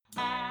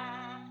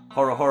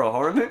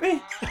horror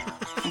movie?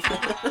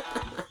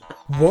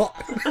 What?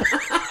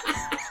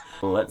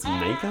 Let's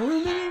make a horror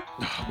movie?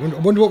 I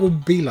wonder what we'll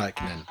be like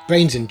then.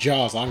 Brains in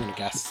jars, I'm going to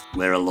guess.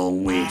 We're a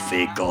long way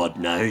for God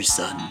now,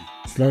 son.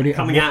 Slowly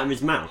Coming out of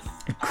his mouth.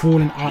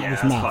 crawling out Yeah,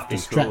 of his that's mouth, fucking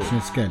stretching cool.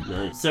 his skin.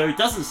 Nice. So he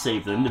doesn't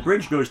save them, the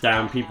bridge goes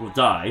down, people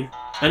die,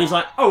 and he's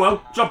like, oh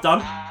well, job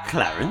done.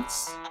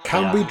 Clarence?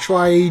 Can we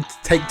try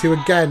take two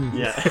again?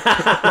 Yeah.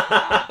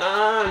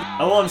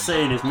 All I'm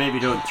saying is maybe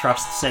don't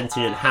trust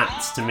sentient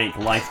hats to make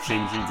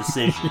life-changing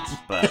decisions,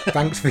 but...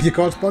 Thanks for your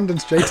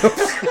correspondence,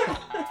 J-Tops.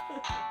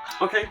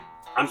 Okay,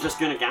 I'm just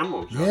gonna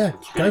gamble, John. Yeah, I'm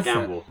just gonna go for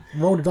gamble. it.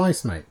 Roll the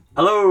dice, mate.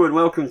 Hello and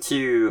welcome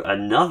to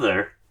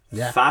another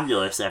Yeah.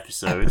 fabulous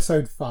episode.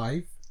 Episode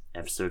 5.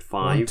 Episode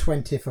 5.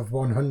 1/20th of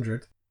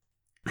 100.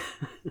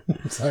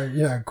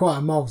 So, quite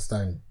a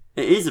milestone.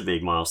 It is a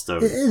big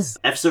milestone. It is.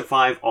 Episode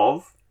 5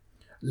 of...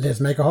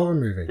 Let's make a horror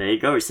movie. There you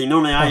go. See,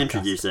 normally I Podcast.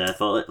 introduce it. I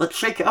thought, let's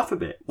shake it up a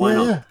bit. Why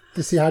not? Yeah,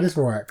 to see how this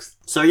works.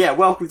 So yeah,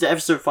 welcome to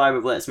episode 5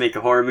 of Let's Make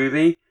a Horror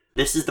Movie.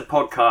 This is the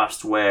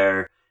podcast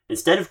where,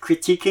 instead of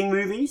critiquing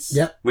movies,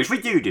 Yep. which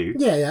we do,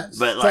 Yeah.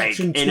 but like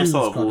Section in a 2's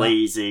sort of got that.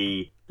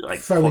 lazy...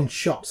 like Throwing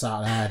shots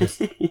out there.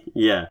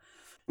 Yeah.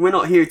 We're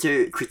not here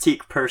to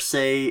critique per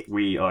se,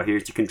 we are here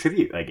to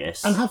contribute, I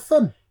guess. And have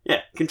fun.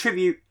 Yeah,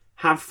 contribute,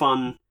 have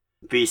fun,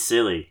 be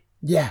silly.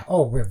 Yeah.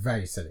 Oh, we're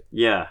very silly.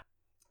 Yeah.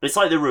 It's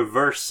like the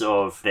reverse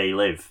of They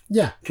Live.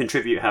 Yeah.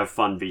 Contribute, have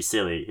fun, be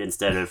silly,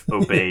 instead of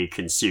obey,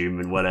 consume,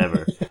 and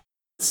whatever.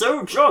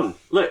 So, John,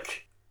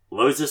 look,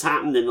 loads has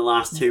happened in the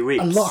last 2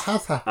 weeks. A lot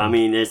has happened. I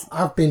mean, there's...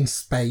 I've been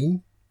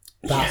Spain.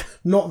 That's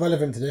not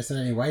relevant to this in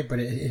any way, but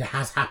it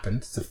has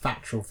happened. It's a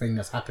factual thing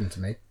that's happened to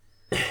me.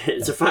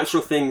 It's a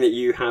factual thing that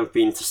you have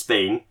been to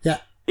Spain. Yeah.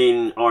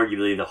 In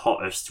arguably the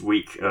hottest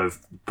week of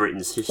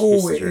Britain's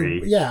Oh,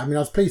 history. yeah. I mean, I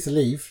was pleased to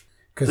leave.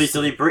 Pleased to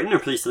leave Britain or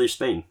pleased to leave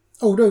Spain?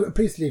 Oh, no,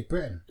 pleased to leave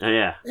Britain. Oh,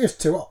 yeah. It's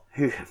too hot.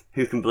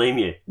 Who can blame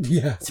you?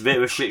 Yeah. It's a bit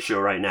of a shit show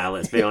right now,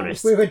 let's be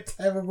honest. We were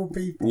terrible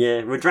people.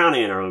 Yeah, we're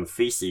drowning in our own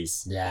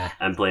feces. Yeah.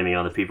 And blaming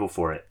other people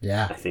for it.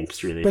 Yeah. I think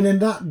it's really... But then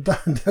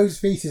those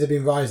feces have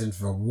been rising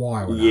for a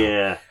while now.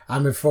 Yeah.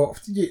 And we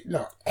thought,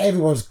 look,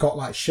 everyone's got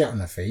like shit on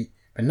their feet,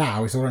 but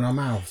now it's all in our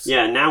mouths.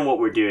 Yeah, now what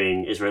we're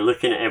doing is we're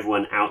looking at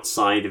everyone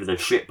outside of the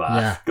shit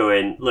bath,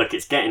 going, look,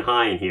 it's getting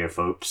high in here,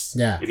 folks.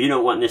 Yeah. If you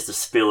don't want this to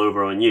spill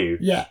over on you,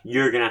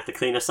 you're going to have to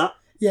clean us up.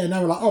 Yeah,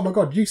 now we're like, oh my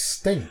god, you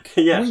stink.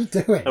 Yeah. What are you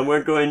doing? And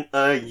we're going,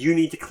 you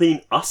need to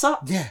clean us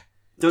up? Yeah.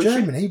 Don't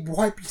Germany,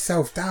 wipe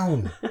yourself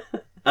down.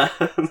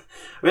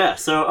 Yeah,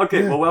 so,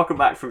 okay, well, welcome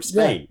back from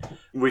Spain. Yeah.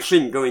 We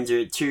shouldn't go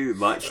into it too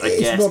much, I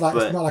guess. It's not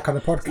but like on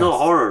a podcast. it's not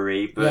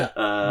horror-y, but...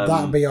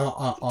 that'll be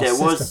our there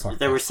sister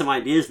podcast. were some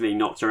ideas being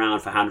knocked around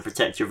for how to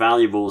protect your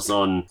valuables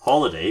on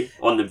holiday,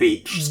 on the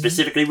beach,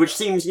 specifically, which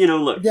seems,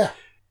 look,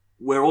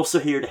 we're also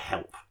here to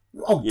help.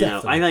 Oh,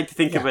 definitely. I like to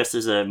think of us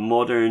as a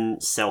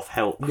modern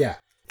self-help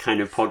kind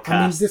of podcast.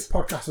 I mean, this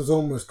podcast was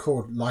almost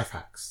called Life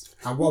Hacks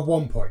at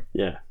one point.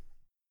 Yeah.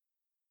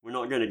 We're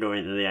not going to go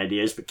into the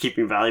ideas, but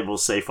keeping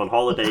valuables safe on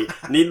holiday.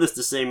 Needless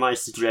to say, my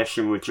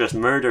suggestion would just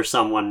murder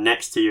someone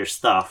next to your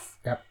stuff.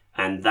 Yep.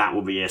 And that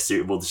will be a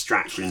suitable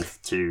distraction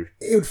to...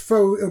 It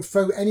would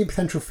throw any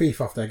potential thief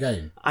off their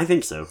game. I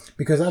think so.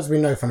 Because as we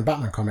know from the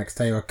Batman comics,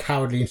 they are a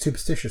cowardly and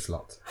superstitious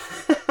lot.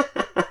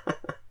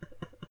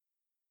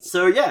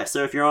 So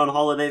if you're on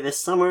holiday this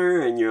summer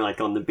and you're like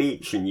on the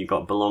beach and you've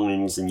got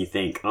belongings and you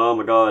think, oh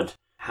my god,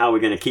 how are we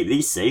going to keep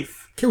these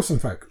safe? Kill some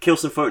folk. Kill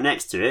some folk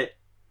next to it.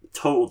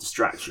 Total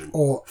distraction.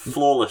 Or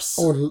flawless.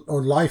 Or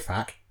life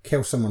hack,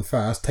 kill someone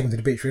first, take them to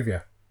the beach with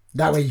you.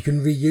 That way you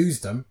can reuse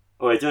them.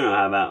 Oh, I don't know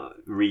how about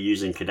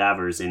reusing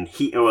cadavers in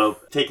heat. Oh, well,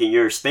 taking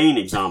your Spain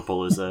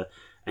example as a...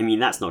 I mean,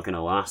 that's not going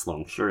to last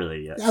long,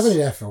 surely. I was only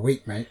there for a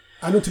week, mate.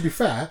 And to be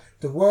fair,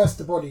 the worse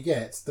the body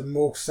gets, the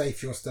more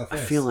safe your stuff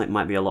is. I feel like it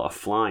might be a lot of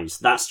flies.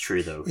 That's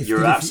true, though.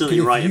 You're absolutely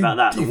right about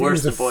that. The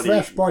worse the body...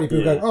 fresh body,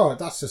 people go, oh,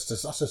 that's just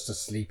a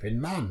sleeping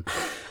man.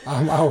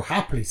 I'll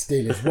happily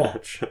steal his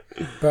watch.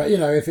 But,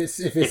 if it's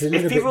a little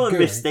bit If people are gooey,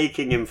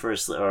 mistaking him for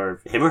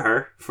or him or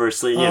her for a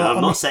sleep... I'm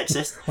not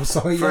sexist. I'm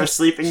sorry, for a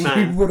sleeping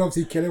man. You would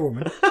obviously kill a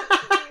woman.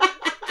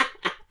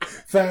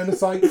 Fair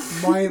enough, like,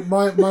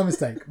 my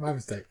mistake. My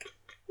mistake.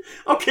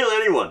 I'll kill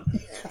anyone.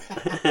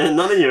 None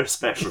of you are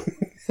special.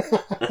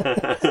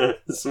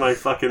 This is my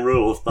fucking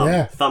rule.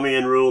 Thumbing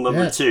in rule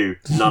number 2.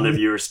 None of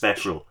you are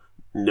special.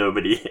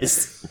 Nobody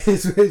is.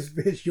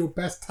 It's your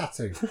best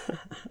tattoo.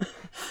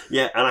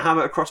 Yeah, and I have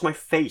it across my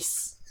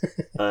face.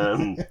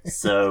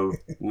 So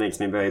it makes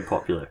me very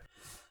popular.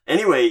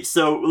 Anyway,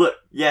 so look,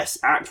 yes,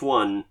 Act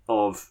 1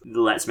 of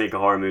the Let's Make a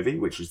Horror Movie,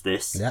 which is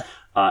this,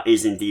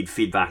 is indeed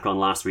feedback on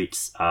last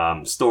week's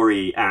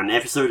story and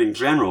episode in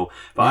general.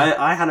 But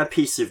I had a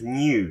piece of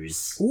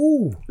news.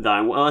 Ooh.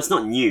 Well, it's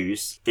not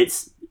news.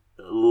 It's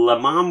Le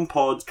Mans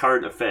Pod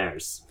Current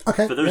Affairs.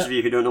 Okay. For those of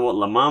you who don't know what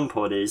Le Mans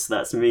Pod is,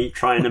 that's me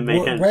trying to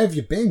make Where have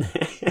you been?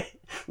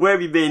 Where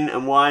have you been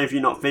and why have you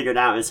not figured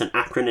out it's an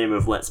acronym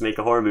of Let's Make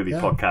a Horror Movie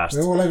podcast?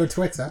 We're all over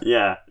Twitter.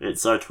 Yeah,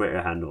 it's our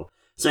Twitter handle.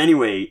 So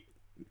anyway,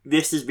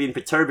 this has been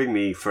perturbing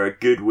me for a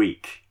good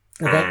week.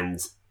 Okay. And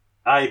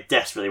I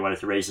desperately wanted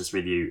to raise this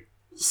with you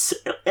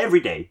every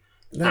day,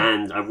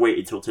 and I've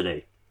waited till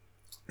today.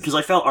 Because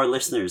I felt our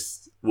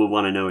listeners will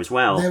want to know as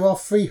well. There are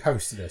 3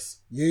 hosts of this.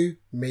 You,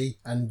 me,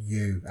 and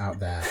you out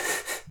there.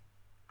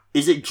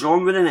 Is it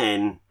John with an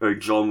N or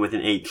John with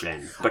an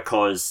HN?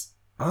 Because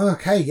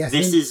okay, yes.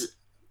 This is...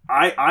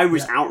 I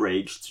was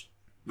outraged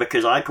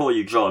because I call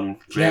you John,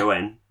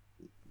 Jon.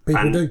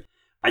 People do.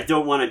 I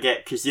don't want to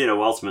get... Because,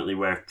 ultimately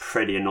we're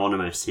pretty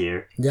anonymous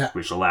here. Yeah.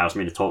 Which allows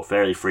me to talk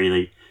fairly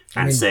freely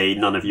and say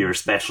none of you are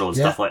special and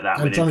stuff like that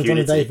and with John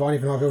impunity. And John and Dave aren't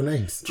even our real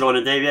names. John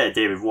and Dave,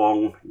 David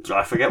Wong.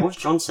 I forget, what's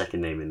John's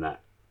second name in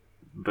that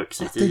book?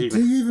 Do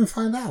you even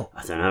find out?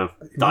 I don't know.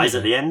 Dies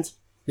at the end?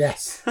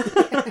 Yes.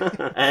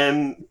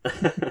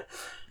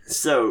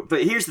 So,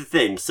 but here's the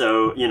thing.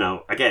 So,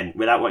 again,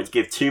 without wanting to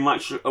give too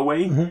much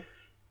away,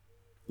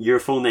 your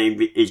full name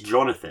is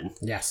Jonathan.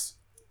 Yes.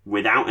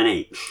 Without an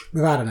H.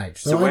 Without an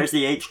H. So where's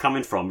the H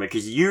coming from?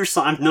 Because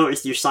I've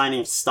noticed you're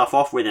signing stuff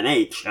off with an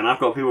H, and I've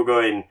got people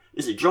going,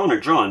 is it John or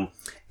John?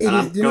 And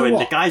I'm going,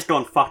 the guy's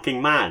gone fucking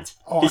mad.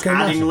 He's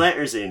adding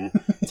letters in.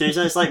 So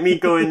it's like me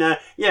going,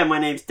 my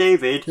name's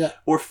David,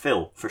 or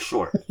Phil, for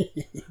short.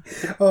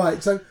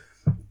 Alright, so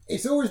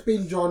it's always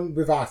been John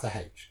without a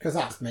H, because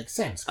that makes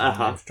sense.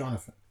 My name's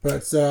Jonathan.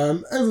 But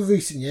over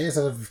recent years,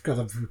 as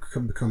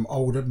I've become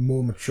older,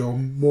 more mature,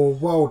 more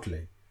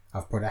worldly,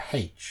 I've put a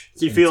H.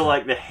 Do you feel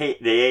like the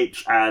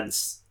H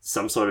adds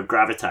some sort of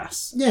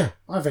gravitas? Yeah,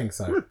 I think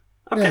so.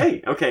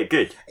 Okay,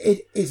 good.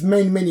 It's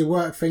many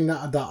work thing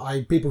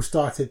that people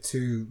started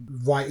to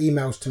write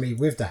emails to me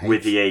with the H.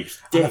 With the H.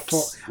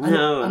 Dicks.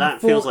 That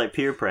feels like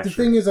peer pressure. The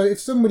thing is, though, if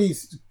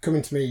somebody's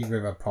coming to me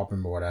with a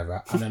problem or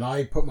whatever, and then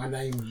I put my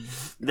name...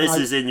 This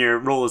is in your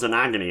role as an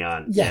agony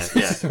aunt. Yes,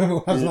 as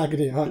an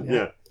agony aunt,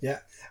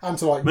 yeah. And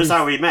so that's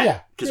how we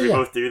met, because we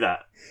both do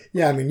that.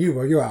 Yeah, I mean, you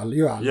were at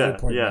no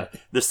point. Yeah.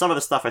 There's some of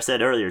the stuff I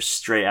said earlier is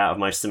straight out of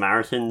my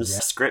Samaritans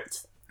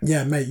script.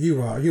 Yeah, mate,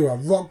 you are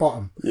rock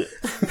bottom. Yeah.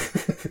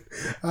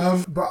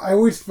 But I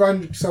always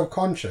find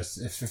self-conscious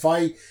if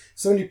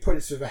somebody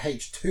puts with a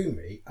H to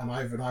me and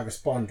I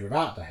respond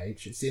without the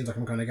H, it seems like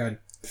I'm going to go and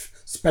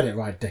spell it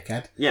right,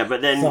 dickhead. Yeah,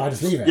 but then so I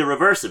just leave it. The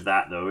reverse of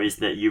that though is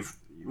that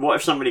what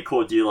if somebody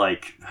called you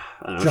like,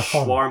 I don't know,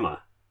 shawarma?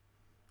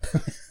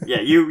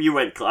 Yeah, you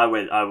went. I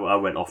went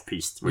off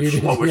piste with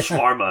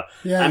shawarma.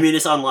 Yeah. I mean,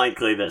 it's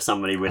unlikely that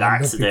somebody would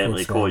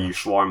accidentally call you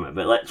shawarma,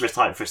 but let's just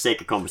for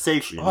sake of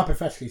conversation.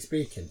 Hypothetically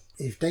speaking,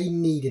 if they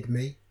needed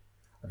me,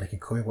 they can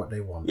call me what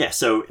they want. Yeah,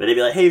 so they'd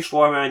be like, "Hey,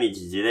 shawarma, I need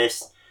you to do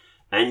this,"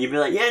 and you'd be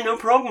like, "Yeah, no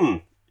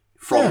problem."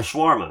 From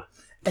shawarma.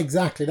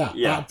 Exactly that.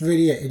 Yeah. That's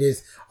really it. It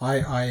is. I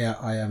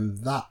am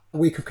that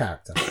weak of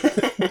character.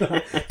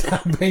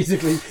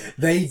 Basically,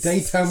 they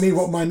tell me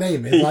what my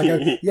name is. I go,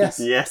 yes,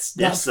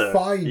 yes, sir.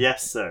 Fine.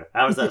 Yes, sir.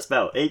 How is that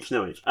spelled? H,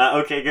 no H.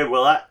 Okay, good.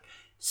 Well, that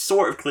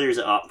sort of clears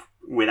it up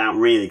without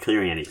really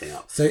clearing anything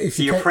up. So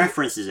your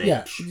preference is H.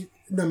 Yeah.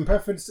 No, my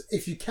preference.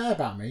 If you care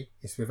about me,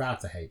 it's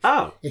without a H.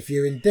 Oh. If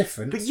you're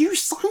indifferent, but you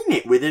sign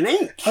it with an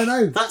H. I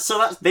know. That's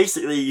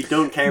basically you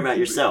don't care about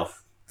yourself.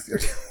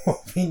 I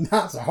mean,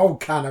 that's a whole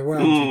can of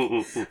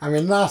worms. I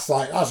mean, that's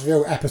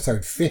real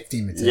episode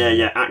 50 material.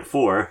 Yeah, Act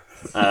 4.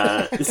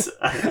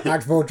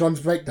 Act 4,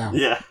 John's breakdown.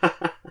 Yeah.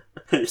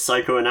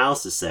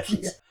 Psychoanalysis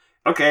sessions.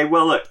 Yeah. Okay,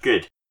 well, look,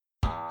 good.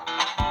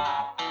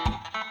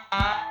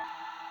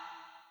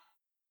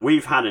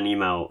 We've had an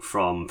email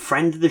from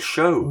friend of the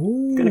show.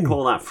 Ooh. I'm going to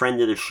call that friend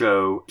of the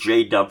show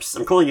J-Dubs.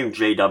 I'm calling him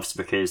J-Dubs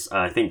because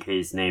I think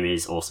his name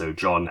is also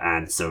John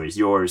and so is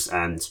yours.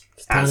 And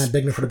as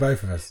big for the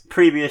both of us.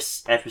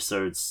 Previous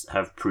episodes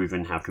have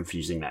proven how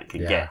confusing that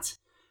can get.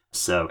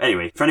 So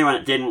anyway, for anyone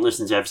that didn't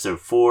listen to episode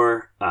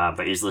 4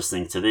 but is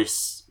listening to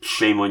this,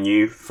 shame on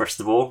you, first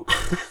of all.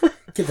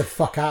 Get the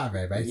fuck out of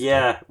here, basically.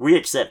 Yeah, we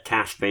accept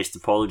cash-based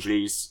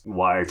apologies,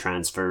 wire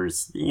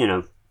transfers,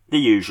 the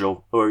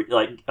usual, or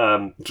like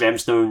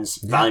gemstones,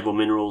 valuable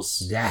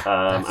minerals. Yeah.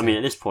 I mean,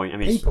 at this point,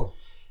 people.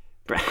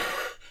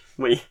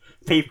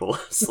 People,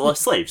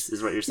 slaves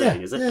is what you're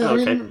saying, is it? Yeah,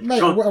 okay. I mean, mate,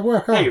 John, I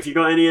work hard. Hey, if you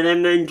got any of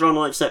them, then John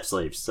will accept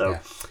slaves. So. Yeah.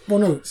 Well,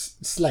 no,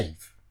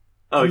 slave.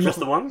 Oh, just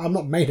the one? I'm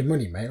not made of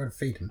money, mate. I would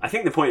feed them. I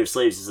think the point of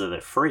slaves is that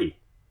they're free.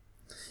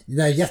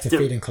 No, you have to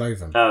feed and clothe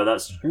them. Oh,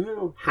 that's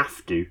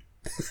have to.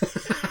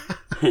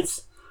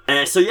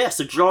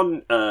 So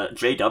John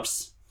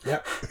J-Dubs.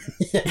 Yep.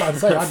 I'd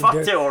say I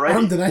fucked it already. I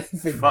haven't done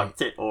anything.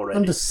 Fucked it already.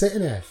 I'm just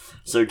sitting here.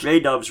 So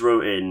J-Dubs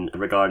wrote in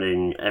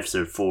regarding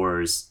episode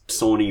 4's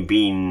Sony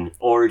Bean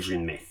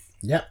origin myth.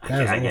 Yep, that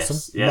was awesome.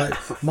 Guess, yeah.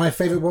 My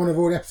favourite one of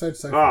all the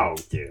episodes so far. Oh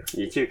dear,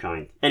 you're too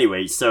kind.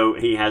 Anyway, so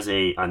he has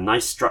a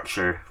nice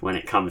structure when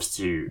it comes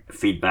to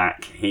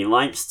feedback. He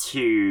likes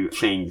to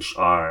change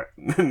our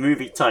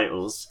movie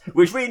titles,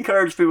 which we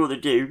encourage people to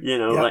do,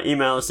 like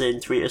email us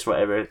in, tweet us,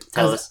 whatever,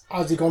 tell us.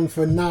 Has he gone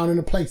for a noun and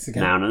a place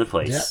again? Noun and a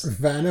place. Yep,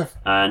 fair enough.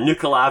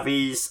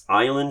 Nukalavi's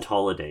Island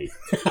Holiday.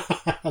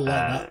 I like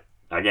that.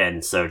 Again,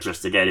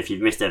 if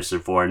you've missed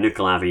episode 4,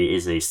 Nukalavi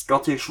is a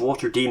Scottish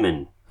water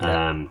demon.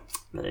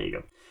 There you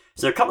go.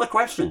 So a couple of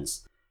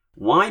questions.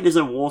 Why does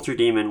a water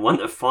demon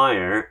want a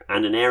fire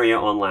and an area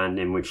on land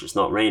in which it's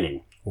not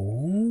raining?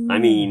 Ooh, I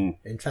mean,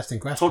 interesting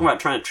question. Talk about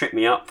trying to trip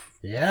me up.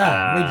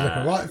 Yeah, made you look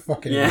a right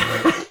fucking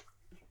idiot.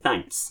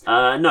 Thanks.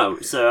 No,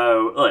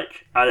 so, look,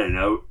 I don't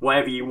know,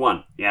 whatever you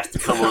want. He has to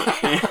come on.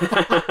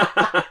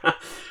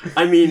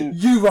 I mean...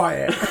 You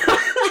write it.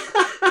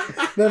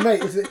 No,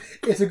 mate,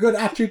 it's a good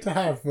attitude to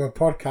have for a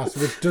podcast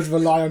which does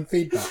rely on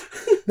feedback.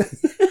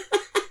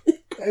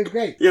 That's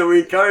great. Yeah,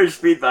 we encourage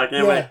feedback,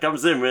 and when it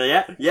comes in, we're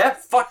yeah,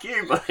 fuck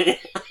you, buddy.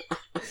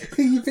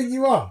 Who you think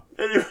you are?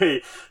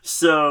 Anyway,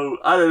 so,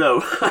 I don't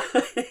know.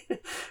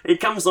 It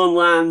comes on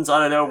land, I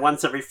don't know,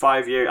 once every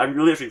 5 years. I'm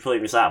literally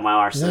pulling this out of my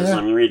arse as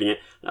I'm reading it.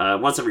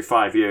 Once every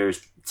 5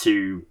 years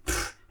to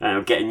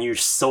get a new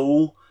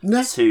soul.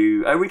 No.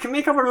 To we can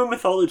make up our own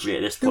mythology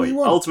at this point.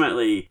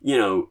 Ultimately,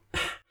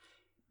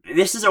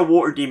 this is a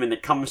water demon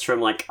that comes from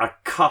like a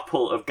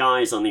couple of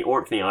guys on the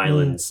Orkney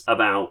Islands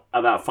about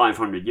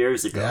 500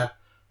 years ago. Yeah.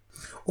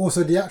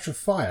 Also, the actual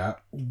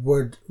fire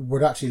would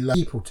actually lure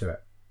people to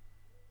it.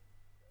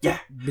 Yeah,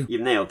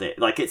 you've nailed it.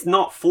 Like, it's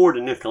not for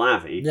the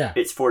Nukahlavi. Yeah.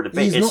 It's for the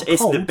bait. It's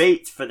the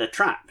bait for the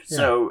trap. Yeah.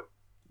 So,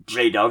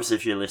 J-Dubs,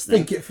 if you're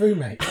listening. Think it through,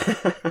 mate.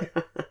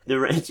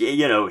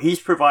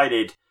 He's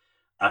provided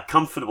a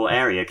comfortable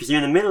area, because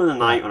you're in the middle of the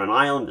night on an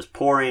island that's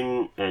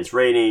pouring, and it's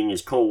raining,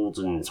 it's cold,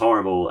 and it's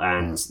horrible,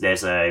 and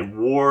there's a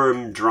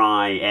warm,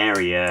 dry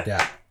area.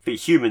 Yeah. But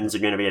humans are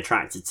going to be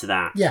attracted to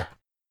that. Yeah.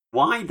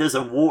 Why does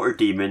a water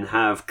demon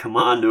have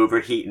command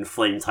over heat and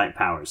flame type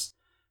powers?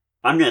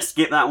 I'm going to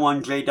skip that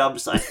one,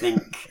 J-Dubs. I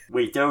think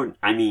we don't...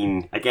 I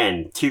mean,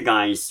 again, two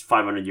guys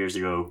 500 years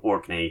ago,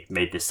 Orkney,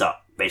 made this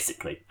up,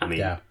 basically. I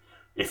mean,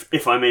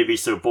 if I may be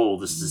so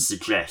bold as to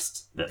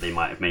suggest that they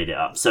might have made it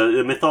up. So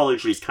the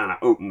mythology is kind of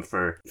open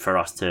for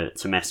us to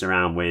mess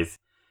around with.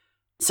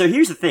 So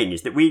here's the thing,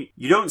 is that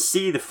you don't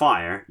see the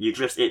fire,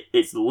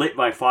 it's lit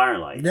by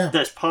firelight. Yeah.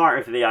 That's part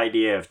of the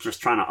idea of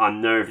just trying to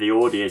unnerve the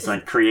audience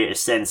and create a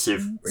sense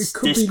of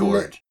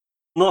discord.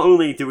 Not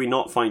only do we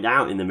not find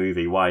out in the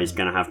movie why he's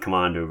going to have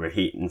command over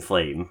heat and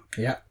flame,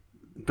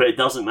 but it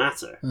doesn't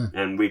matter.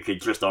 And we could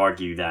just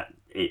argue that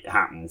it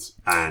happens.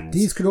 And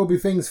these could all be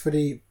things for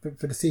the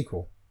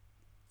sequel.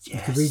 Yes.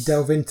 Because we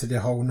delve into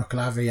the whole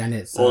Nukahlavi and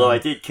its although I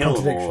did kill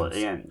them all at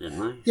the end,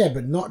 didn't I? Yeah,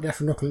 but not the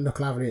actual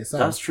Nukahlavi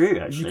itself. That's true,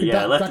 actually.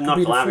 I left the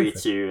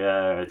Nukahlavi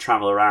to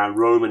travel around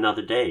Rome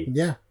another day.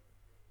 Yeah.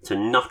 To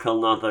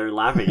knuckle another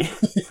Lavi.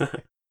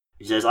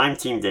 He says, I'm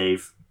Team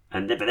Dave.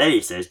 But then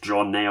he says,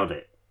 John nailed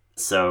it.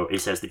 So he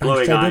says the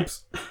glowing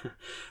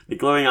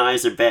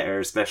eyes are better,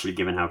 especially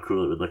given how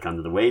cool it would look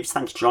under the waves.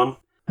 Thanks, John.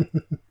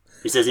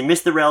 He says he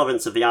missed the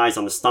relevance of the eyes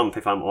on the stump,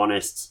 if I'm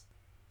honest.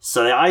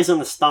 So the eyes on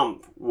the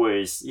stump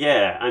was,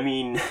 I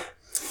mean...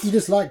 You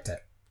just liked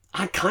it.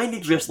 I kind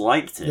of just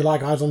liked it. You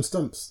like eyes on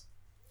stumps?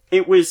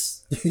 It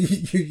was...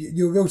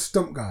 You're a real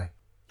stump guy.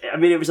 I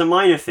mean, it was a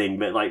minor thing,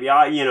 but like the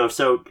eye,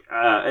 so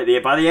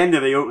by the end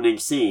of the opening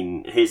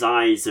scene, his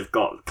eyes have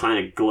got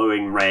kind of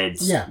glowing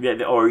reds. Yeah.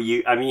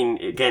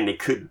 Again, they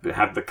could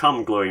have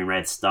become glowing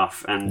red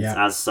stuff, and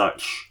as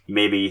such,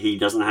 maybe he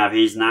doesn't have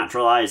his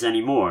natural eyes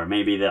anymore.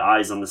 Maybe the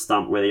eyes on the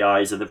stump were the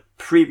eyes of the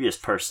previous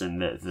person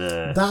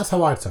That's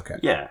how I took it.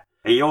 Yeah.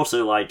 He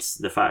also likes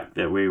the fact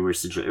that you were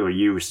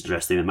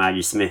suggesting that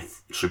Maggie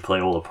Smith should play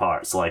all the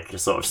parts, like a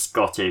sort of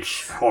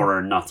Scottish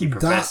horror nutty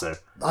professor.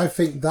 I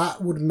think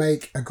that would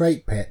make a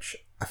great pitch,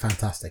 a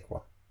fantastic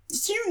one.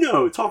 Did you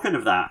know, talking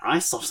of that, I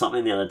saw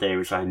something the other day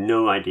which I had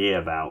no idea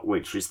about,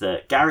 which was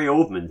that Gary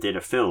Oldman did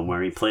a film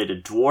where he played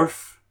a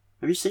dwarf.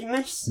 Have you seen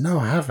this? No,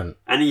 I haven't.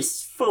 And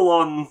he's full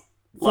on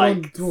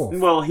dwarf?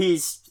 Well,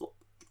 he's...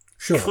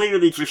 Sure.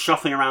 Clearly just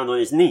shuffling around on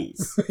his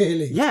knees.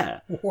 Really?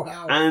 Yeah.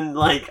 Wow. And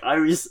I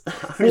was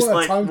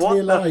like, what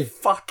the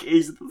fuck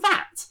is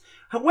that?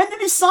 And when did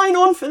he sign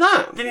on for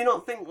that? Did he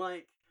not think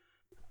like...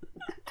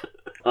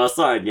 Oh,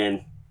 sorry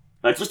again.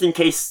 Just in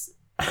case...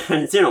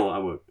 you know what, I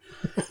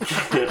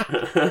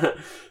won't.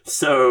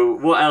 So,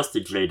 what else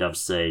did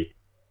J-Dubs say?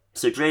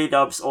 So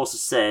J-Dubs also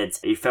said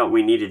he felt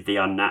we needed the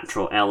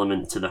unnatural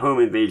element to the home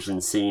invasion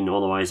scene,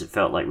 otherwise it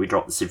felt like we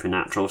dropped the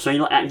supernatural. So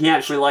he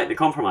actually liked the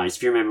compromise.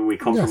 If you remember, we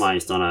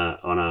compromised on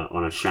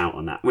a shout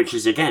on that, which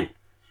is again,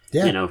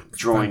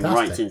 drawing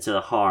right into the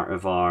heart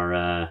of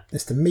our.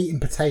 It's the meat and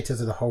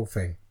potatoes of the whole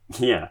thing.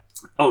 Yeah.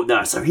 Oh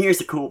no. So here's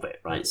the cool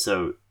bit, right?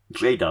 So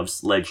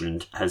J-Dubs,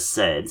 legend, has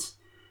said,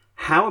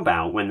 "How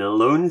about when the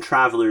lone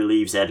traveller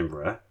leaves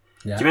Edinburgh?"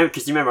 Yeah. Do you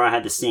remember I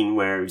had the scene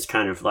where it was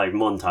kind of like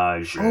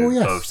montage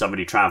of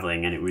somebody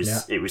travelling, and it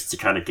was to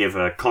kind of give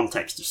a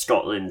context of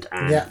Scotland,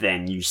 and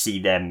then you see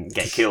them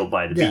get killed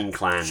by the Bean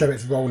Clan. So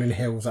it's rolling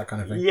hills, that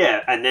kind of thing.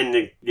 Yeah, and then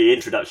the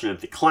introduction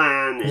of the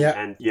clan,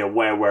 and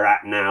where we're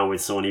at now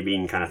with Sawney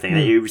Bean kind of thing.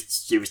 It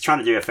was trying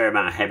to do a fair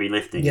amount of heavy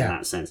lifting in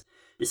that sense.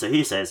 So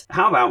he says,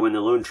 how about when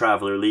the lone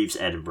traveller leaves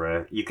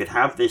Edinburgh, you could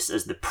have this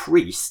as the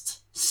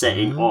priest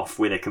setting off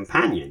with a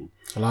companion.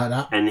 I like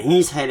that. And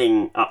he's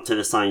heading up to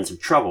the signs of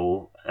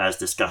trouble, as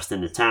discussed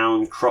in the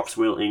town, crops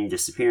wilting,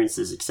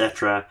 disappearances,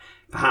 etc.,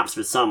 perhaps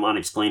with some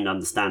unexplained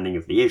understanding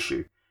of the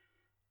issue.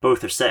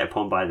 Both are set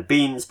upon by the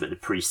beings, but the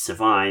priest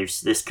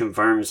survives. This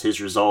confirms his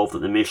resolve that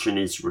the mission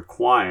is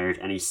required,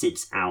 and he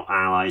seeks out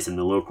allies in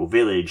the local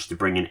village to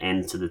bring an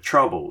end to the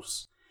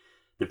troubles.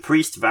 The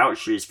priest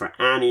vouches for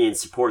Annie and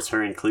supports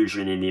her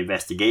inclusion in the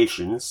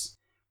investigations.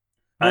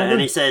 And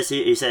he says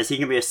he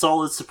can be a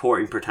solid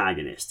supporting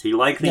protagonist. He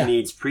likely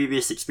needs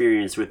previous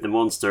experience with the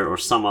monster or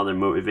some other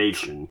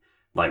motivation,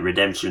 like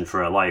redemption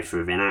for a life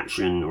of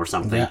inaction or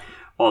something. Yeah.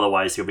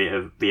 Otherwise, he'll be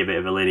a bit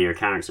of a linear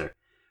character.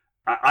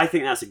 I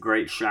think that's a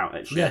great shout,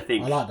 actually. Yeah,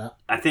 I like that.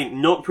 I think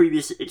not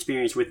previous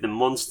experience with the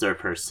monster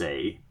per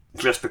se,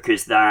 just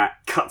because that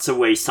cuts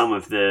away some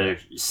of the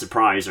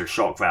surprise or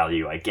shock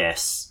value, I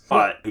guess.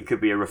 But he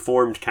could be a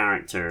reformed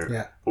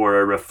character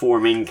or a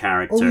reforming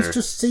character. Or he's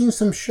just seen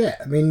some shit.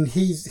 I mean,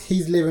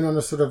 he's living on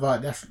a sort of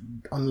like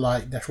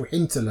the actual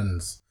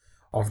hinterlands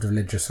of the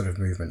religious sort of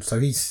movement. So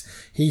he's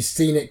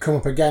seen it come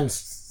up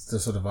against the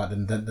sort of like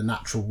the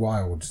natural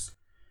wilds,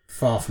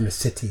 far from the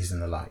cities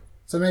and the like.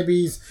 So maybe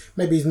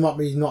he's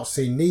not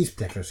seen these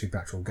particular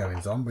supernatural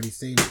goings on, but he's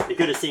seen. He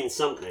could have seen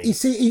something. He's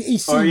seen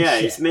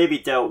shit. He's maybe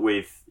dealt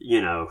with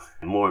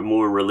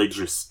more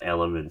religious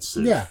elements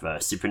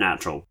of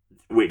supernatural,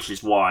 which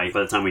is why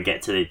by the time we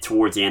get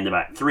towards the end of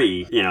Act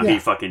 3, he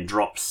fucking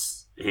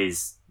drops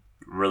his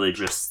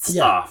religious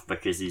stuff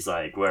because he's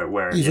like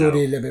he's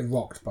already a little bit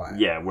rocked by it.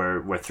 Yeah,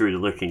 we're through the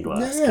looking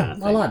glass. Yeah, kind of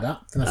thing. I like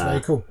that. That's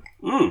very cool.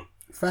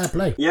 Fair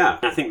play. Yeah,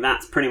 I think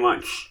that's pretty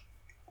much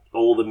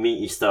all the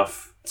meaty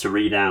stuff to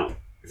read out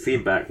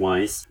feedback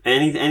wise.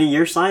 Any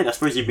your side? I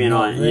suppose you've been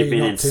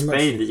in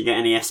Spain. Did you get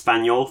any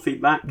Espanol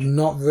feedback?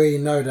 Not really.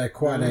 No, they're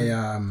quite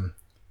a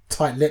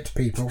tight-lipped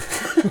people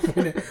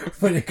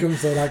when it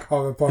comes to like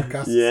horror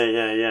podcasts.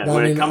 Yeah.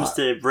 When it comes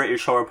to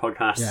British horror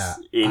podcasts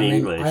in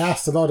English, I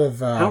asked a lot of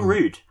how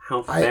rude,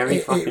 how very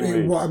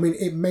fucking rude.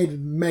 It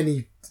made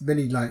many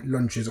like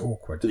lunches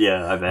awkward.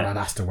 Yeah, I bet. And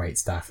I'd ask to wait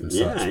staff and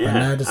such.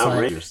 But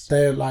they're just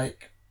they're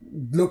like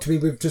looked at me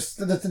with just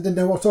they didn't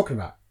know what I'm talking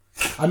about.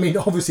 I mean,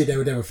 obviously they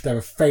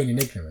were feigning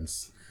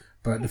ignorance,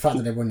 but the fact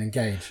that they wouldn't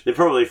engage, they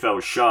probably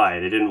felt shy.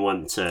 They didn't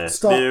want to.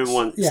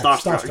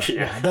 Starstruck.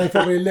 Yeah, they're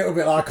probably a little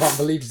bit like, I can't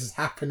believe this is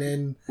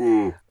happening.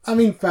 I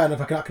mean, fair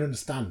enough. I can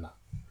understand that.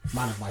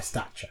 Man of my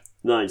stature.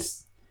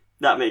 Nice.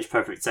 That makes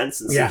perfect sense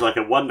and seems like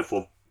a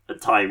wonderful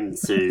time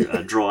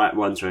to draw Act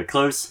 1 to a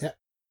close. Yep.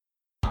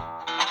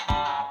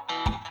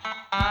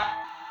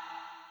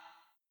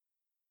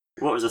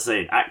 What was I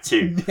saying? Act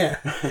 2.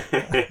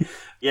 Yeah.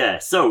 Yeah,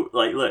 so,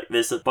 look,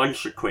 there's a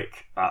bunch of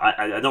quick...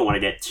 I don't want to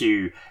get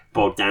too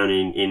bogged down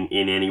in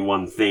any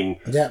one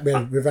thing. Yeah,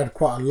 we've had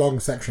quite a long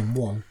section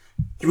 1.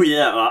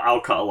 Yeah, I'll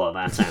cut a lot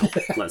of that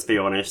out, let's be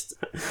honest.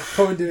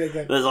 Go and do it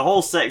again. There's a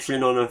whole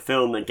section on a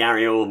film that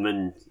Gary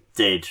Oldman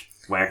did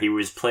where he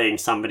was playing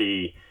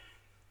somebody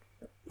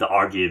that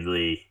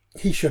arguably...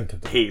 He shouldn't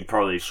have done. He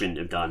probably shouldn't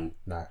have done.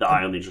 No. That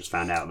I only just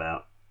found out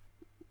about.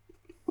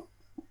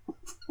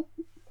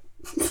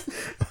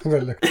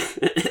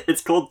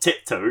 It's called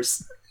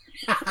Tiptoes.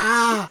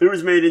 It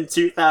was made in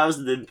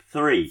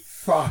 2003.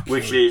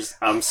 Which is,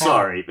 I'm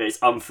sorry, but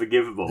it's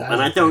unforgivable.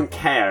 And I don't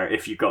care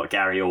if you got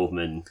Gary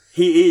Oldman.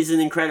 He is an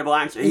incredible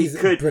actor. He's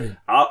brilliant.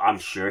 I'm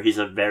sure he's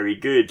a very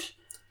good...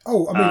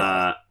 Oh,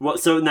 I mean...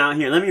 so now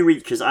here, let me read,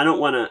 because I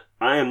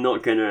am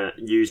not going to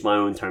use my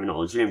own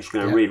terminology. I'm just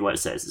going to read what it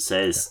says. It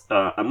says,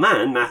 a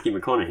man, Matthew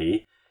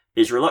McConaughey,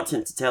 is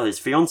reluctant to tell his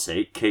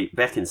fiancée, Kate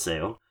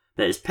Beckinsale,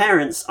 that his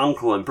parents,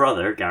 uncle and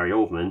brother, Gary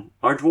Oldman,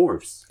 are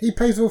dwarves. He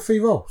plays all 3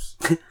 roles.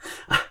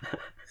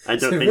 I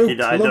don't think he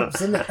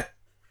does.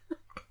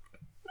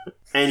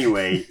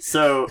 Anyway,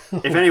 so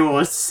if anyone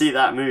wants to see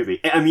that movie,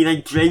 I mean,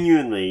 I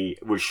genuinely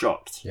was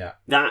shocked. Yeah.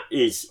 That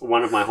is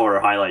one of my horror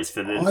highlights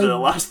for the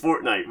last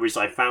fortnight, which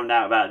I found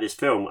out about this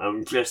film.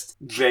 I'm just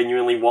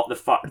genuinely what the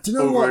fuck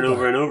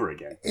over and over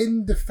again.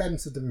 In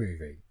defence of the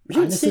movie,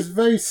 and this is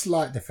very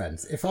slight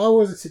defence, if I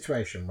was in a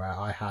situation where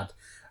I had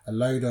a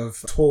load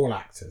of tall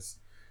actors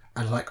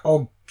and like,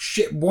 oh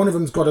shit, one of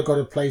them's got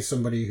to play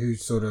somebody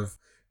who's sort of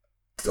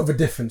a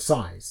different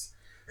size.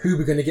 Who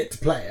we're going to get to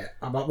play it?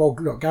 I'm like, well,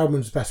 look, Gary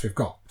Oldman's the best we've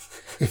got.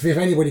 If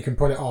anybody can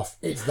pull it off,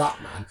 it's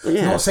that man.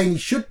 Yeah. I'm not saying he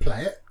should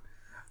play it.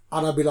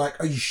 And I'll be like,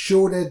 are you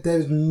sure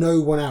there's no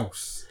one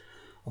else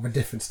of a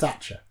different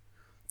stature?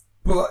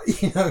 But,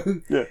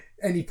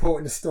 any port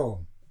in the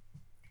storm.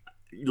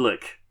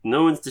 Look,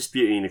 no one's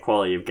disputing the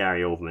quality of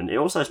Gary Oldman. It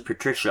also has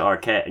Patricia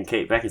Arquette and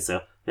Kate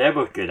Beckinsale. They're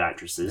both good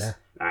actors.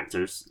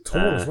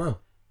 Tall as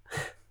well.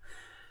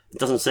 It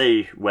doesn't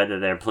say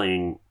whether they're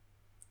playing...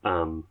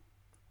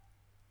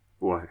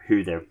 or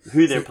who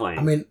they're playing.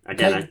 I mean,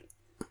 again,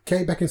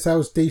 Kate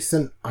Beckinsale's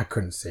decent. I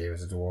couldn't see her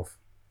as a dwarf.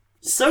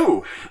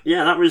 So,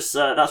 yeah,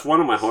 that's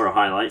one of my horror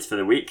highlights for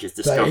the week, is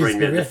discovering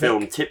that the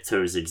film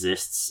Tiptoes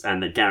exists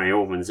and that Gary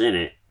Oldman's in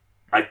it.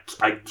 I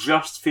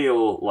just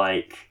feel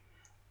like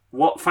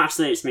what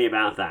fascinates me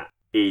about that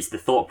is the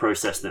thought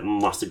process that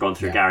must have gone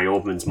through Gary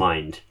Oldman's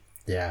mind.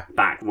 Yeah.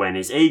 Back when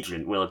his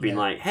agent will have been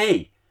like,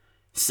 hey,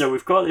 so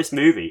we've got this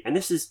movie, and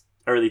this is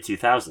early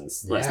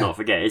 2000s. Let's not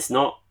forget, it's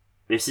not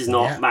This is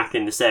not back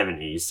in the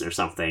 70s or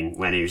something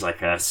when he was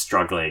like a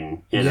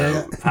struggling,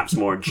 perhaps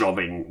more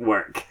jobbing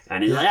work.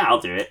 And he's like, yeah, I'll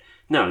do it.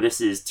 No,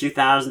 this is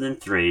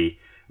 2003,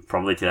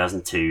 probably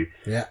 2002.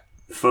 Yeah.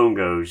 Phone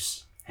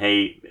goes,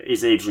 hey,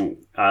 his agent,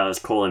 let's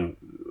call him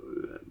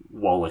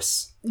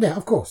Wallace. Yeah,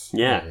 of course.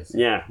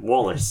 Yeah,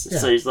 Wallace.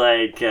 So he's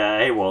like,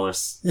 hey,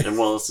 Wallace. And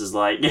Wallace is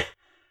like, yeah.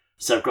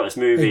 So I've got this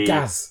movie. Hey,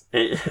 Gaz.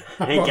 Hey,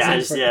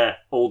 Gaz,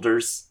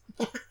 Alders.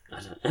 I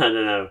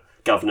don't know.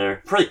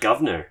 Governor. Probably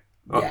Governor.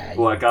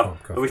 Are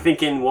we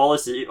thinking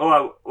Wallace?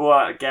 All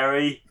right,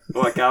 Gary.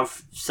 All right,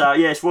 Gav. So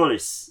yeah, it's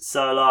Wallace.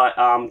 So like,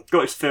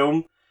 got his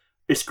film.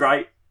 It's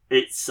great.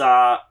 It's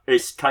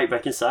Kate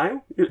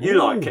Beckinsale. You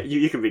like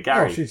you can be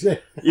Gary. Oh, she's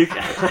it. You can.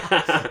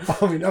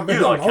 I mean, you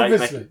like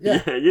obviously.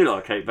 Kate you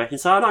like Kate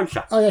Beckinsale, don't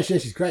you? Oh yeah,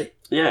 she's great.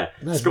 Yeah,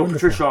 it's got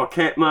Patricia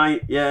Arquette,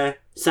 mate. Yeah,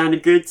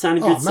 sounded good.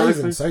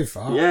 Amazing so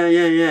far. Yeah.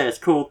 It's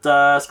called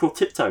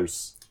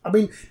Tiptoes. I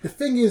mean, the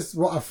thing is,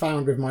 what I've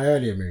found with my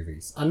earlier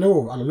movies, I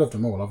loved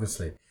them all,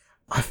 obviously.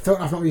 I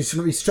felt I've not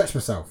really stretched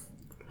myself.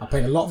 I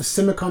played a lot of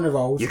similar kind of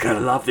roles. You're going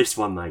to love this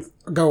one, mate.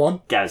 Go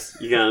on. Gaz,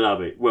 you're going to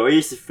love it. Well,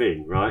 here's the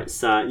thing, right?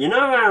 So, you know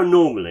how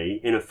normally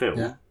in a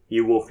film,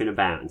 you're walking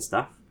about and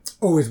stuff?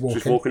 Always walking.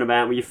 Just walking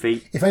about with your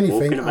feet. If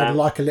anything, I'd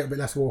like a little bit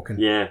less walking.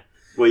 Yeah.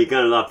 Well, you're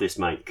going to love this,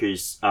 mate,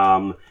 because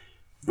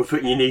we're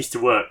putting your knees to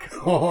work. That's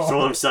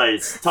all I'm saying.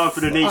 It's time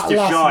for the knees to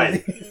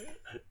shine.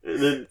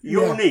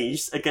 Your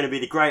knees are going to be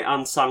the great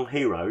unsung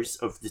heroes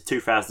of the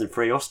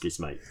 2003 Oscars,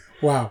 mate.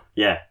 Wow.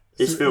 Yeah.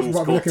 This film's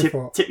called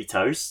Tippy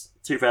Toes,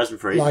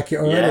 2003. Like it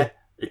already? Yeah.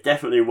 It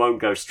definitely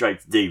won't go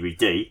straight to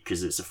DVD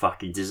because it's a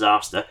fucking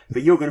disaster,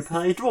 but you're going to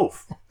play a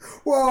dwarf.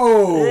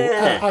 Whoa!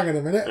 Yeah. Hang on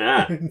a minute.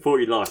 Yeah. Thought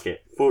you'd like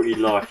it.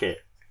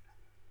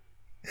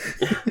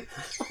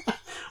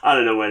 I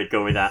don't know where to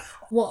go with that.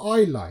 What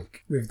I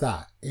like with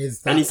that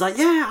is that... And he's like,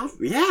 yeah,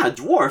 a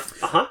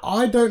dwarf. Uh-huh.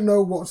 I don't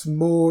know what's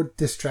more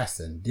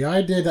distressing. The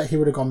idea that he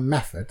would have gone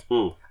method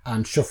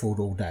and shuffled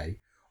all day,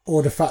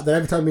 or the fact that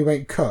every time he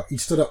went cut, he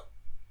stood up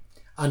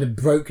and it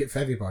broke it for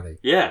everybody.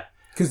 Yeah.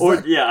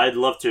 I'd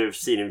love to have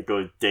seen him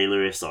go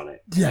Day-Lewis on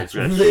it. Yeah,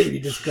 really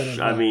just going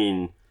to... I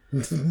mean...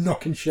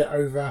 knocking shit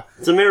over.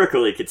 It's a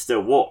miracle he could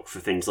still walk for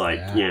things like,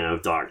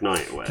 Dark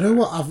Knight or whatever. Do you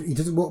know what? He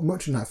doesn't walk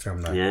much in that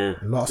film, though. Yeah.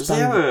 A lot of Does he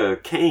have a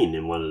cane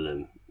in one of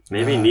them?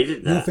 Maybe he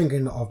needed that. You're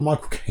thinking of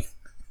Michael Caine.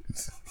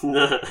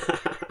 No.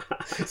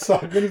 So I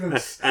couldn't even and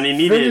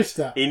finish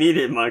that. He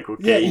needed Michael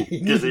Caine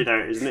because he'd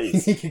hurt his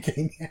knees.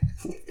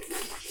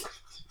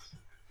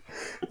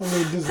 I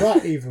mean, does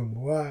that even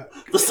work?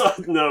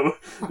 No,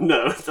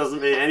 it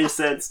doesn't make any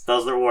sense.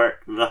 Doesn't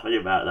work. Nothing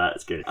about that.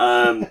 It's good.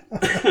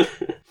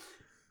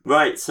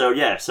 Right, so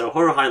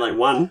horror highlight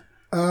 1,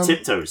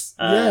 Tiptoes.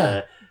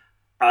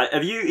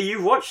 Have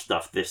you watched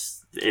stuff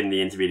this in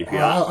the intervening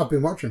period? I've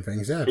been watching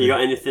things, yeah. You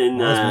got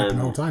anything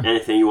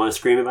anything you want to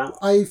scream about?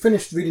 I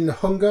finished reading The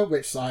Hunger,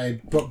 book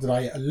that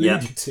I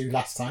alluded to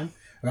last time,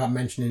 without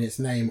mentioning its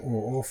name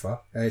or author.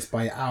 It's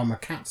by Alma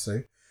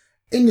Katsu.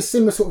 In the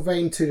similar sort of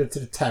vein to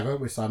the Terror,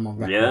 which I'm on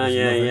record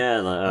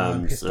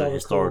as like,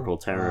 historical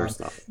terror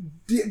stuff.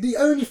 The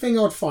only thing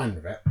I'd find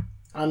with it,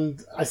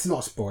 and it's not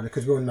a spoiler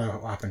because we all know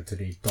what happened to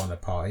the Donner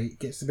Party, it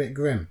gets a bit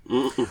grim.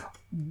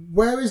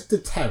 Whereas the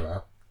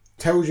Terror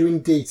tells you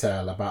in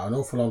detail about an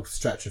awful long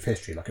stretch of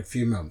history, like a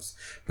few months,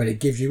 but it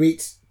gives you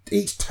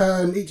each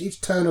turn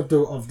of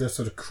the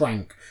sort of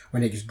crank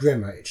when it gets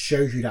grimmer, it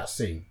shows you that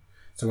scene.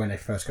 So when they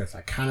first go to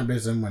like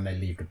cannibalism, when they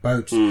leave the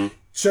boats,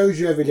 shows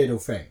you every little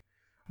thing.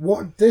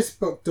 What this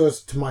book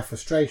does to my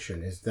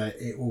frustration is that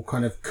it will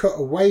kind of cut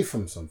away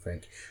from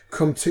something,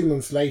 come 2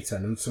 months later,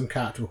 and some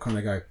character will kind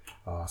of go,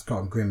 "Oh, it's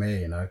gotten grim here,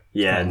 you know."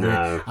 Yeah,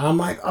 no. And I'm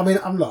like,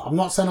 I'm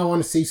not saying I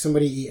want to see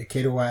somebody eat a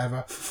kid or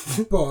whatever,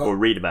 but or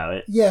read about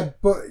it. Yeah,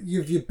 but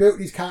you've built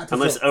these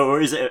characters.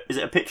 Or is it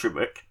a picture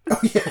book?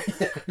 Oh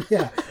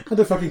yeah. And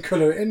to fucking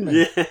colour it in,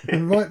 mate. Yeah.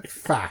 And right,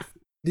 faff.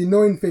 The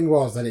annoying thing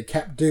was that it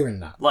kept doing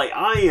that. Like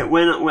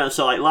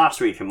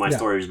last week, my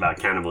story was about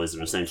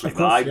cannibalism essentially,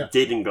 but I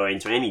didn't go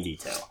into any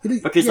detail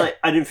because I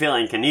didn't feel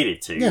like I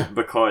needed to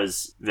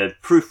because the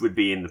proof would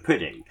be in the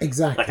pudding.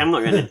 Exactly. Like I'm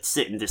not going to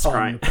sit and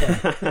describe.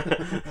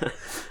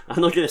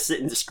 I'm not going to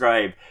sit and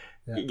describe.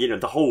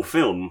 The whole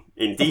film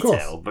in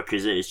detail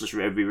because it's just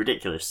it'd be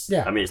ridiculous.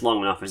 Yeah. I mean, it's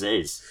long enough as it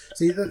is.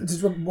 See, this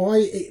is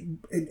why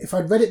if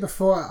I'd read it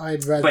before,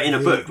 I'd read. But in a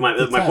book, my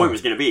point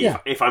was going to be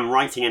if I'm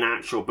writing an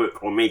actual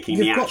book or making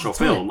the actual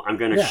film, I'm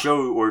going to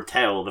show or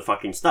tell the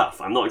fucking stuff.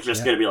 I'm not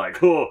just going to be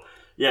like,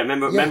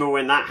 remember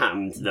when that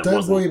happened?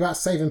 Don't worry about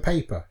saving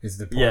paper. Is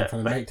the point I'm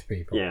trying to make to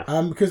people? Yeah.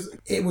 Because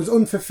it was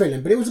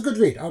unfulfilling, but it was a good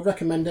read. I'd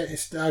recommend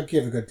it. I'd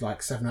give a good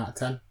 7 out of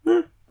 10.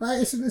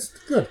 It's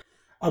good.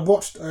 I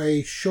watched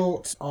a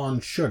short on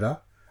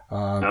Shudder.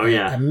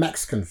 A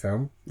Mexican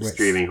film.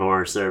 Streaming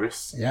horror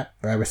service. Yeah,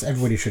 which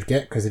everybody should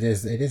get because it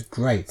is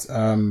great.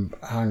 Hang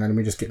on, let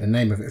me just get the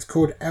name of it. It's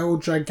called El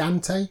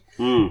Gigante.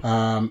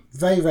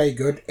 Very, very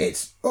good.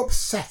 It's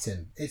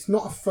upsetting. It's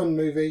not a fun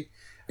movie.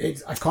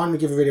 I can't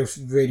give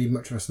really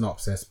much of a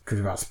synopsis because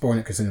without spoiling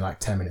it, because it's only like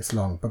 10 minutes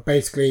long. But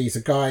basically, he's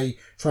a guy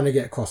trying to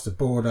get across the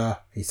border.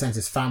 He sends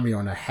his family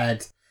on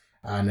ahead,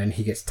 and then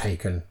he gets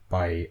taken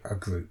by a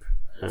group,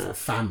 a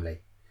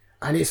family.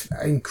 And it's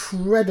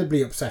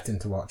incredibly upsetting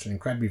to watch and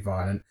incredibly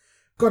violent.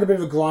 Got a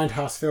bit of a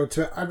grindhouse feel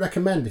to it. I'd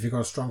recommend if you've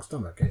got a strong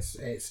stomach.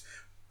 It's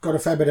got a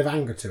fair bit of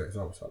anger to it as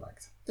well, which I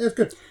liked. It was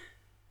good.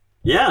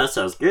 Yeah, that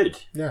sounds good.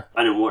 Yeah.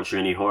 I didn't watch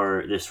any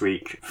horror this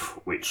week,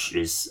 which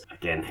is,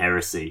 again,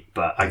 heresy,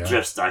 but I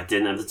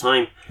didn't have the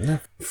time. Yeah.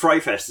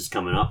 Fright Fest is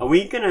coming up. Are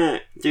we going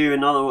to do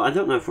another one? I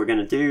don't know if we're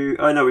going to do...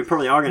 Oh, no, we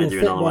probably are going to do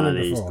another one of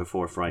these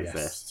before Fright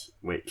Fest,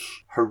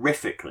 which,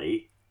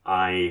 horrifically,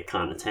 I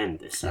can't attend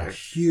this year. A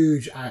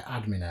huge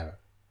admin error.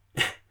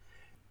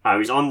 I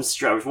was on the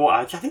street.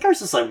 I think I was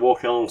just like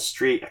walking along the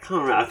street. I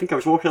can't remember. I think I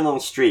was walking along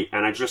the street,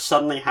 and I just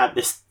suddenly had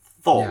this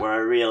thought where I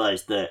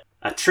realised that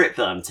a trip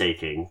that I'm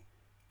taking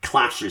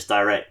clashes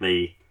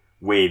directly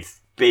with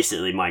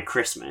basically my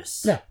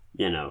Christmas. Yeah.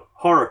 You know,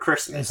 horror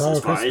Christmas.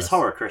 It's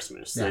horror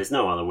Christmas. Yeah. There's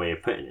no other way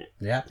of putting it.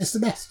 Yeah, it's the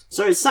best.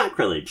 So it's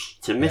sacrilege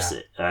to miss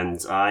it,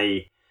 and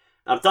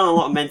I've done a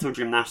lot of mental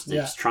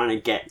gymnastics trying to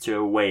get to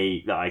a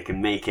way that I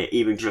can make it,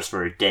 even just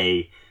for a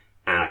day,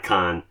 and I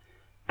can't,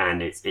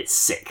 and it's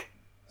sick.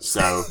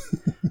 So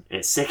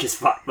it's sick as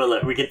fuck. But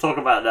look, we can talk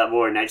about that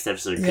more next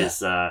episode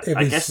because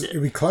I guess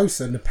it'll be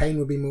closer and the pain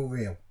will be more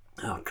real.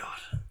 Oh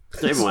god. I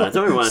don't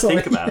even want to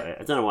think about it.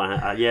 I don't know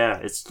why.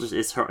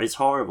 It's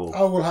horrible.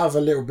 Oh, we'll have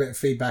a little bit of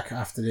feedback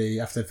after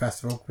the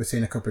festival. We've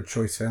seen a couple of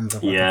choice films.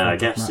 I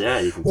guess. Yeah,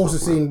 you can also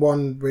seen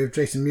one with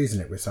Jason Mewes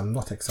in it, which I'm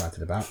not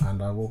excited about,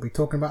 and I will be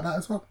talking about that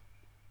as well.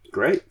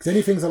 Great. Because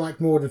any things I like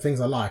more than things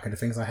I like are the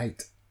things I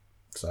hate.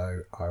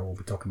 So I will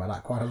be talking about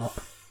that quite a lot.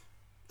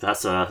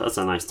 That's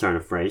a nice turn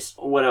of phrase.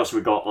 What else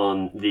we got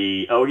on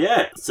the... Oh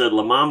yeah, so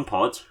Le Mans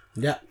Pod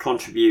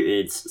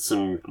contributed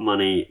some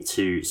money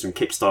to some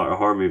Kickstarter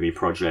horror movie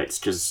projects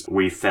because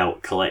we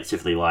felt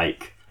collectively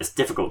like it's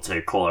difficult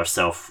to call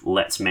ourselves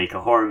Let's Make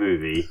a Horror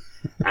Movie,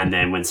 and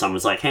then when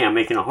someone's like, hey, I'm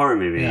making a horror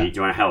movie, do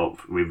you want to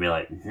help? We'd be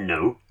like,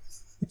 no.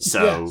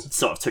 So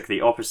sort of took the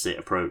opposite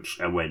approach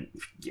and went,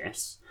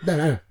 yes.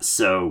 No.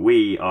 So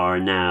we are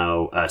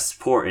now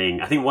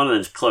supporting, I think one of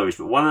them's closed,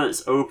 but one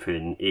that's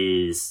open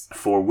is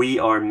for We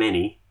Are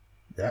Many,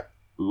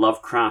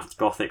 Lovecraft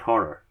Gothic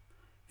Horror.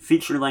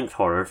 Feature-length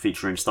horror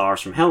featuring stars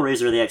from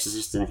Hellraiser, The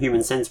Exorcist, and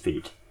Human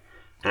Centipede.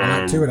 And I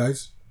like two of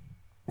those.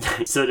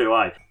 So do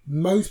I.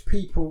 Most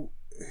people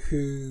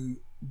who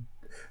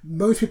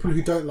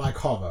don't like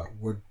horror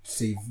would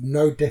see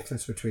no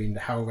difference between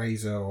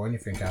Hellraiser or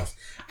anything else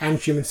and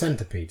Human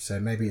Centipede,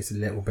 so maybe it's a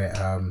little bit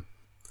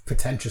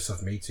pretentious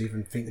of me to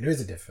even think there is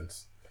a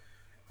difference.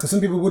 Because some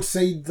people would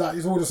say that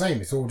it's all the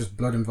same, it's all just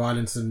blood and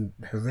violence and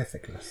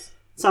horrificness.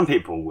 Some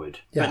people would.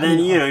 Yeah, but then,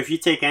 if you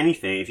take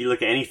anything, if you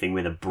look at anything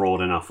with a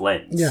broad enough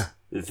lens,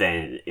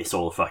 then it's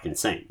all the fucking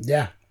same.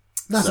 Yeah.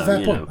 That's a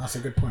fair point. That's a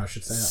good point. I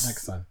should say that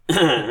next time.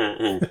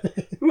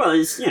 Well,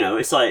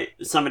 it's like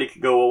somebody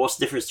could go, well, what's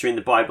the difference between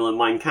the Bible and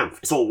Mein Kampf?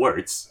 It's all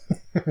words.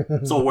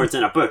 It's all words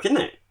in a book, isn't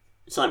it?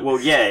 It's like, well,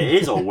 yeah, it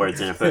is all words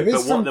in a book,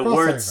 but what the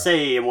words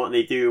say and what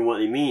they do and what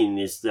they mean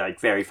is like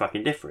very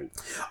fucking different.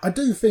 I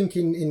do think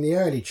in the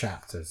early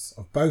chapters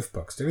of both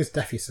books, there is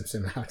definitely some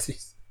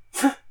similarities.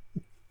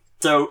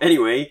 So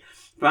anyway,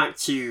 back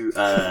to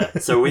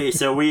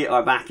so we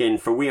are back in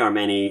for We Are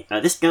Many.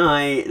 This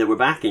guy that we're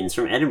backing is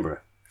from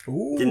Edinburgh.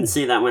 Ooh. Didn't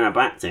see that when I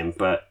backed him,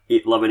 but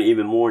loving it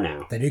even more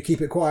now. They do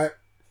keep it quiet.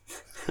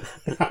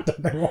 I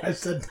don't know why I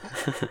said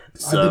that.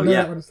 So, I didn't know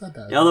that when I said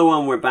that. The other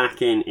one we're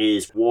backing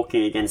is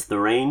Walking Against the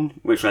Rain,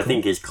 which I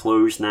think is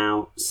closed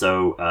now.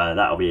 So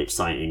that'll be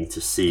exciting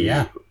to see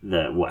how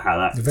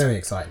that very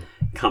exciting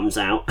comes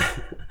out.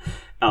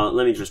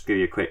 Let me just give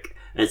you a quick.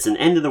 It's an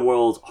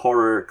end-of-the-world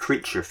horror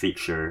creature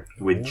feature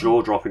with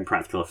jaw-dropping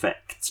practical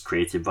effects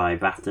created by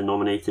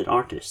BAFTA-nominated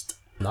artist.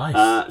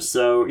 Nice.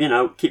 So,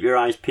 keep your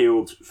eyes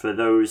peeled for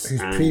those.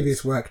 Whose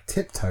previous work,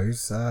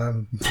 Tiptoes,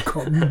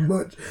 got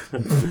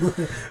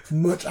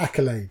much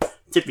accolade.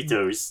 Tippy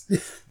toes.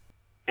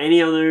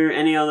 Any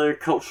other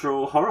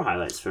cultural horror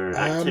highlights for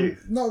Act 2?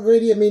 Not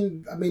really. I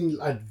mean,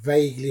 like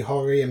vaguely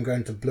horror. I'm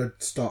going to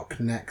Bloodstock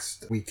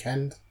next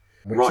weekend.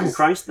 Rotting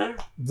Christ there?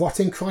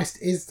 Rotting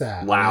Christ is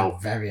there. Wow.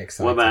 I'm very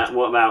excited.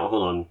 What about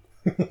hold on.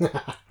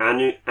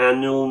 Anil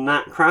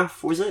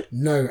Natcraft, was it?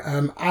 No,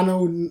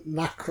 Anil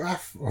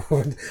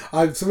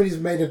Natcraft. Somebody's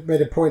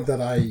made a point that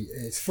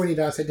it's funny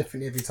that I say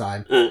differently every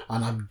time, and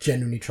I'm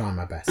genuinely trying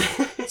my best.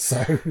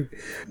 So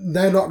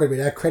they're not going to be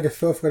there. Cradle of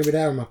Filth are going to be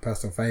there, one of my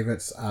personal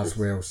favourites, as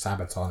will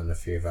Sabaton and a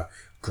few other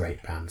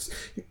great bands.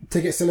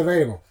 Tickets still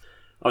available.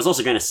 I was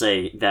also going to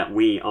say that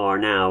we are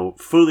now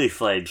fully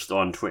fledged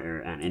on Twitter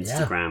and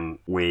Instagram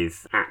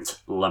with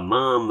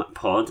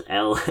 @LamamPod,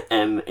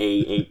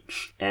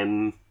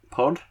 LMAHM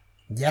pod.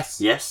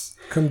 Yes.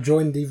 Come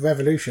join the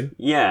revolution.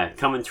 Yeah,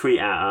 come and tweet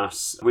at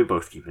us. We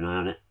both keep an eye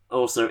on it.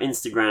 Also,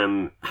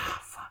 Instagram.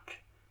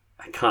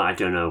 I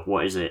don't know.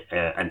 What is it?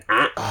 An @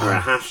 or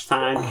a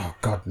hashtag? Oh,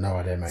 God, no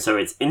idea, mate. So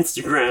it's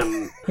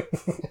Instagram.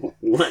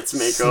 Let's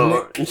make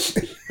our...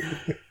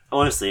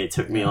 honestly, it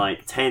took me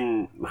like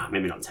 10, well,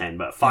 maybe not 10,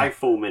 but 5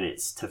 full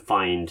minutes to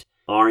find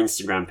our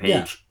Instagram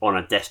page on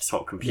a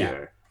desktop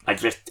computer. I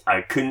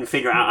couldn't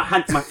figure out. I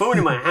had my phone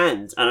in my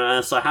hand,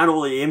 and so I had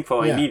all the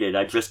info I needed.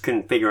 I just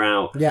couldn't figure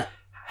out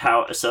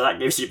how. So that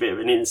gives you a bit of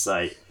an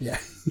insight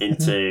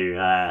into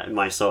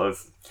my sort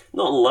of,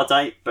 not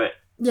Luddite, but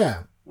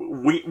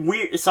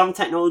we some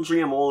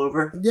technology I'm all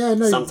over.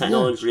 Some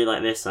technology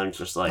like this, I'm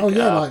just like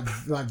like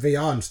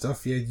VR and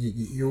stuff.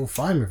 You're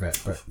fine with it,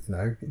 but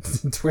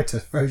Twitter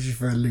throws you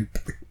for a loop.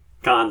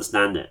 Can't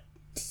understand it.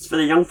 It's for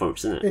the young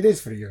folks, isn't it? It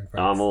is for the young folks.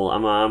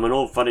 I'm an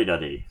old fuddy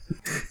duddy.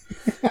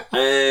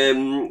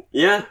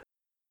 Yeah.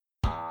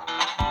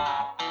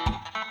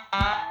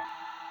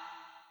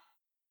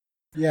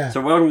 Yeah.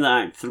 So welcome to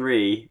Act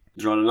 3.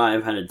 John and I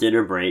have had a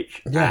dinner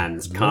break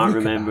and can't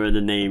remember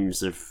the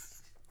names of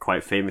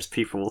quite famous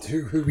people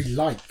who we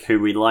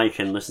like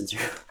and listen to.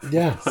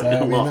 Yeah, so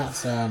I mean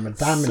that's a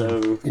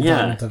damning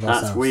indictment of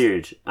ourselves. That's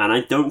weird. And I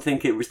don't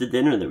think it was the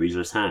dinner that we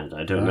just had.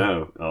 I don't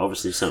know.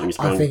 Obviously something's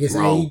gone wrong. I think it's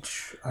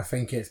age. I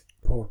think it's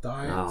poor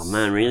diet. Oh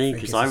man, really?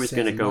 Because I was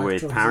going to go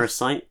with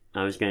parasite.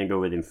 I was going to go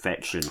with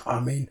infection. I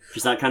mean,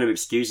 because that kind of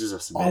excuses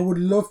us a bit. I would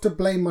love to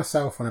blame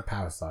myself on a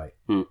parasite,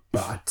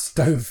 but I just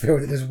don't feel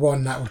that there's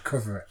one that would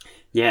cover it.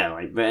 Yeah,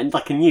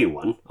 like a new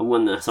one, and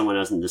one that someone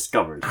hasn't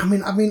discovered. I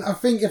mean, I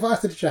think if I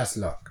had to suggest,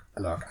 look,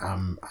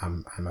 I'm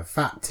a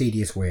fat,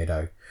 tedious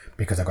weirdo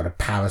because I got a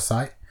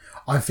parasite.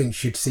 I think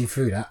she'd see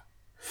through that.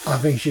 I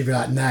think she'd be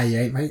like, "Nah, you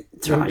ain't, mate."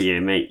 Yeah,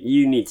 mate.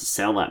 You need to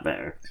sell that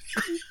better.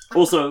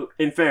 Also,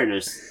 in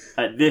fairness,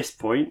 at this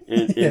point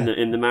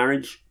in the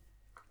marriage,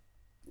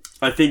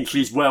 I think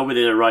she's well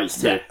within her rights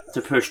to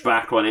push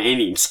back on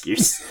any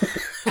excuse.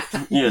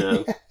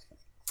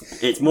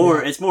 It's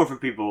more for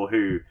people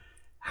who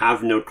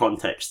have no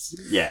context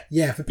yet.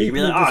 Yeah, for people.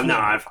 You can be like, oh no,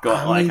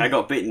 I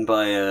got bitten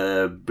by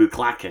a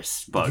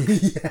Buchlacus bug.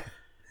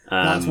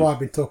 That's why I've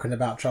been talking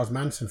about Charles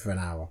Manson for an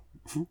hour.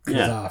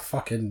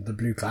 Fucking the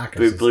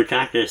Buchlacus.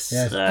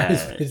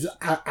 Buchlacus. Is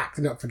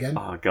acting up again.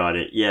 Oh god,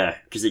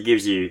 because it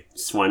gives you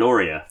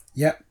swinoria.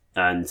 Yep.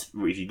 And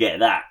if you get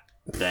that,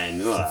 then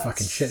it's a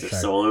fucking shit show.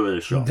 It's all over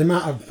the shop. The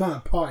amount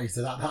of parties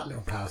that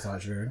little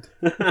parasite's ruined.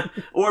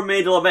 Or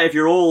made a lot better if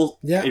you're all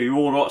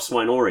got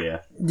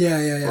swinoria.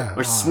 Yeah.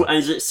 Or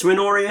is it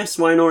swinoria?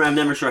 Swinoria? I'm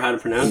never sure how to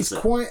pronounce it.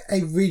 It's quite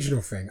a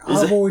regional thing.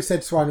 I've always said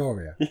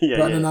swinoria.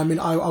 I mean,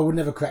 I would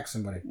never correct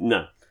somebody.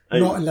 No.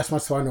 Not unless my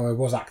swinoria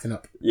was acting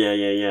up. Yeah.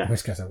 In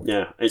which case I would.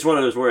 Yeah, it's one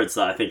of those words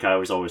that I think I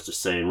was always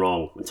just saying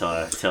wrong until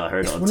I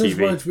heard it on TV. It's one of those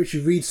words which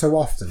you read so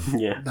often,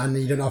 and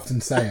you don't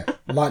often say it.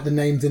 Like the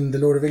names in the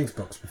Lord of the Rings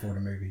books before the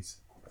movies.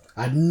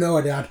 I had no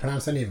idea how to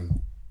pronounce any of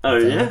them. Oh,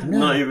 yeah?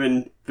 Not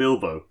even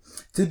Bilbo?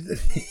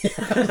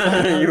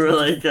 You were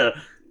like,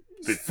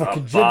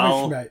 fucking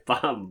gibberish, mate.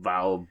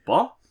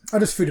 Balbo? I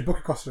just threw the book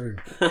across the room.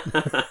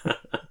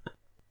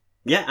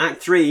 Yeah,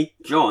 Act 3,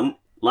 John.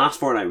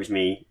 Last fortnight was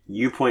me.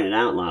 You pointed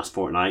out last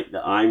fortnight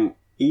that I'm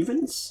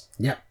evens.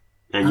 Yep.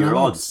 And you're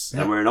odds.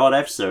 Yep. And we're an odd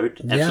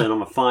episode. Episode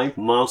number 5,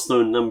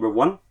 milestone number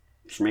 1.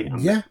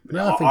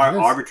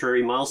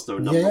 Arbitrary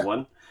milestone number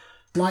 1.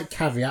 Slight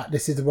caveat,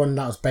 this is the one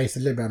that was based a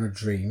little bit on a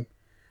dream.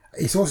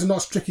 It's also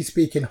not strictly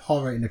speaking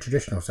horror in the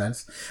traditional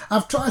sense.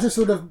 I've tried to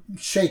sort of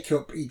shake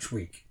up each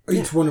week.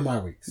 Each one of my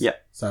weeks. Yeah.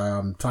 So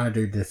I'm trying to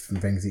do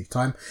different things each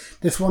time.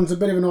 This one's a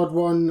bit of an odd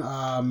one.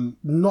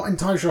 Not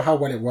entirely sure how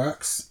well it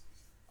works.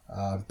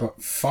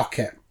 But fuck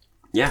it.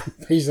 Yeah.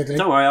 Basically.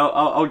 Don't worry,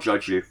 I'll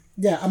judge you.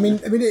 Yeah, I mean,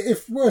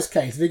 if worst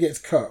case, if it gets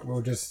cut,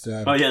 we'll just...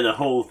 the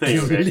whole thing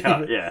will get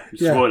cut, yeah.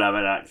 Just won't have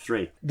an Act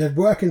 3. The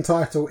working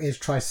title is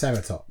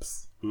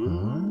Triceratops.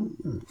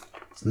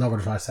 It's not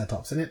got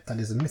Triceratops in it. That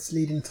is a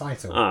misleading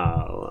title.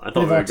 Oh, I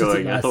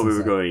thought we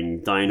were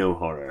going dino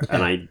horror,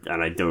 and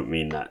I don't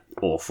mean that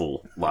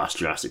awful last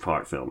Jurassic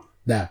Park film.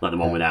 No. Like the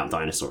one without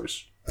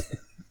dinosaurs.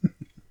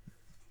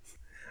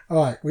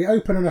 Alright, we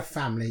open on a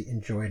family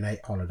enjoying a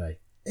holiday.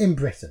 In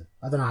Britain.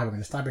 I don't know how we're going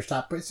to establish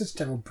that, but it's just a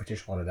general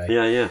British holiday.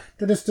 Yeah.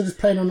 They're just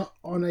playing on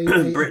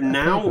a... Britain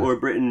now, or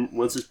Britain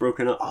once it's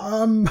broken up?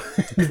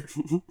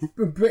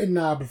 Britain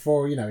now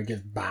before, it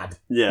gets bad.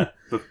 Yeah.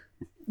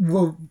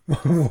 Well,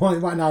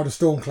 right now the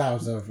storm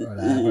clouds are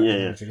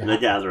there. They're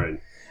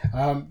gathering.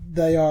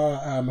 They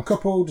are a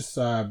couple, just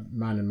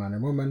man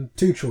and woman,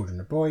 2 children,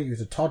 a boy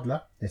who's a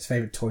toddler, his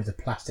favourite toy is a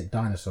plastic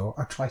dinosaur,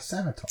 a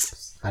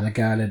Triceratops, and a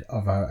girl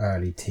of her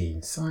early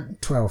teens,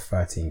 12,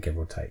 13 give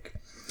or take.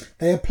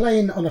 They are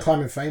playing on a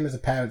climbing frame as the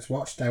parents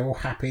watch. They're all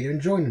happy, they're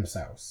enjoying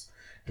themselves.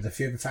 There's a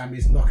few of the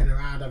families knocking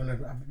around,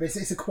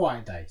 it's a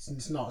quiet day.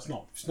 It's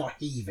not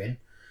heaving.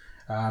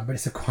 But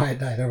it's a quiet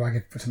day. I don't know if I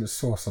could put some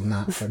sauce on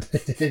that, but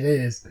it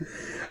is.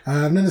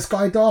 Then the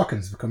sky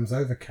darkens, becomes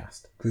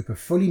overcast. A group of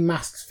fully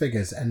masked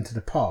figures enter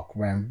the park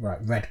wearing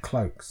red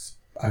cloaks.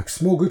 A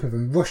small group of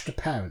them rush the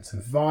parents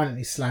and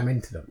violently slam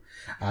into them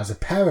as a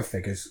pair of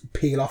figures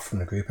peel off from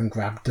the group and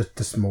grab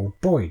the small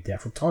boy, the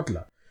actual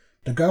toddler.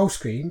 The girl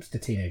screams, the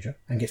teenager,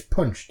 and gets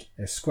punched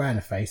square in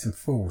the face and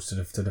falls to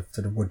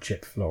the wood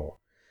chip floor.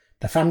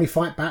 The family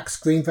fight back,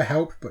 scream for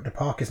help, but the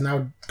park is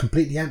now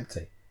completely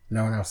empty.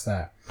 No one else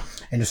there.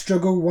 In the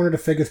struggle, one of the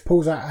figures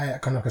pulls out a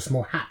kind of like a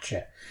small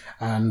hatchet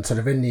and sort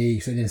of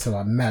in sort of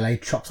like melee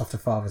chops off the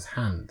father's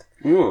hand.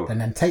 Ooh. And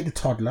then take the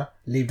toddler,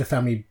 leave the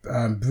family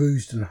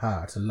bruised and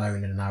hurt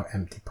alone in an now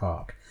empty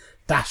park.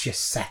 That's your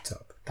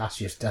setup. That's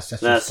just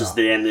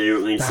the end of the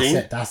opening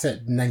scene. That's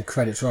it. And then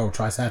credits roll.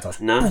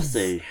 Triceratops.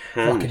 Nasty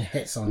hand. Fucking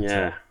hits on.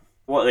 Yeah.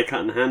 What are they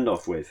cutting the hand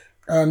off with?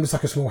 It's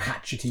like a small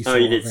hatchety. Oh,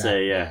 you did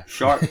say, yeah.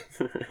 Sharp.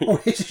 Oh,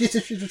 it's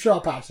a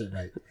sharp hatchet,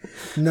 mate.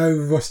 No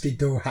rusty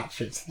door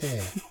hatchets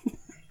here.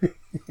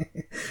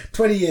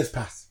 20 years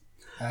pass.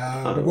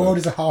 The world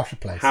is a harsher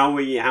place. How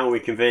are we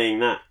conveying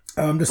that?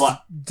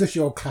 Just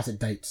your old classic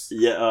dates.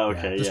 Yeah. Oh,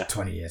 okay. Yeah. Just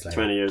 20 years later.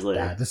 20 years later.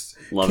 Yeah. Just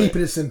Love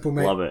keeping it simple,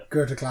 mate. Love it.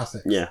 Go to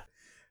classics. Yeah.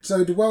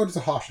 So the world is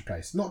a harsher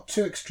place. Not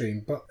too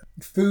extreme, but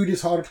food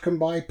is harder to come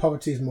by,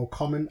 poverty is more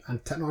common,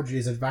 and technology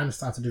is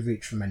advanced out of the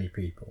reach for many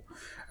people.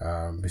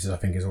 Which I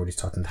think is already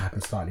starting to happen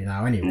slightly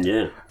now anyway.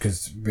 Yeah.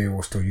 Because we're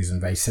all still using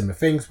very similar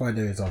things, but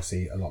there is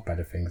obviously a lot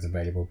better things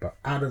available, but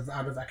out of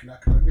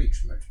economic reach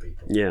for most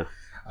people. Yeah.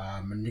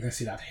 And you're going to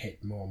see that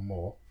hit more and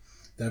more.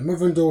 The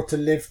mother and daughter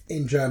live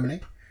in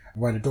Germany,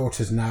 where the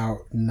daughter's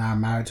now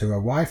married to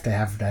her wife. They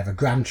have a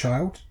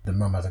grandchild. The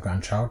mum has a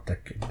grandchild,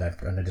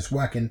 and they're just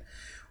working,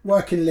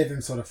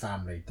 living sort of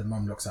family. The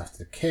mum looks after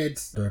the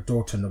kids. The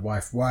daughter and the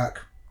wife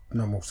work.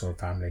 Normal sort of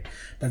family.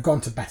 They've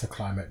gone to better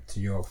climate to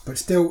Europe, but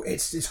still,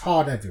 it's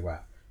hard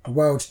everywhere. The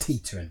world's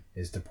teetering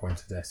is the point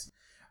of this.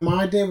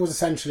 My idea was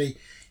essentially,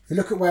 if you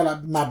look at where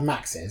like Mad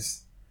Max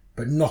is,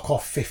 but knock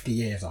off 50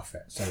 years off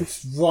it, so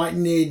it's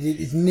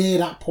near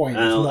that point.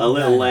 And a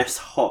little less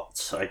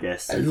hot, I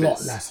guess. A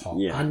lot less hot,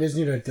 yeah. and there's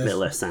a bit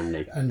less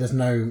sandy, and there's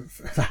no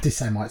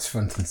anti-Semites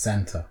front and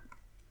centre.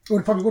 Well,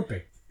 it probably would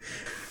be.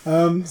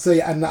 So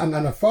yeah, and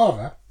a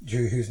father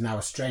who's now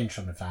estranged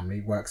from the family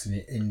works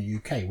in the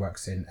UK,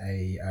 works in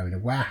a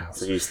warehouse.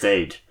 So he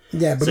stayed.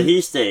 Yeah, but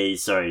he stayed.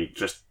 Sorry,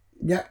 just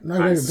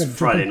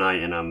Friday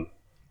night,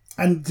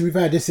 and to be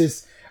fair, this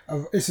is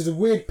a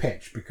weird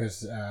pitch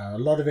because a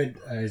lot of it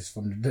is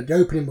from the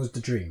opening was the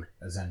dream.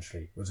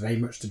 Essentially, was very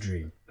much the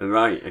dream.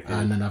 Right. Okay.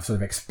 And then I've sort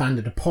of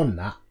expanded upon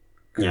that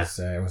because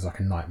it was like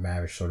a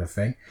nightmarish sort of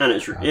thing. And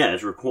it's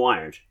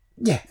required.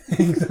 Yeah,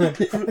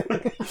 exactly.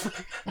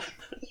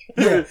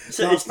 Yeah,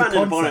 so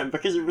expanded upon it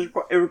because it was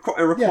a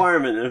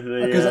requirement of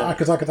the... Because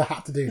I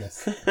had to do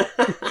this.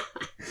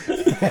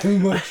 Very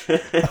much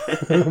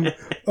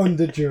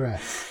under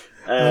duress.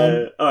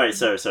 Alright,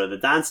 so the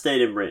dad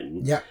stayed in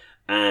Britain. Yeah.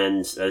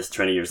 And that's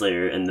 20 years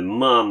later, and the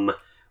mum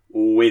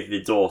with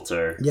the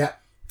daughter. Yeah.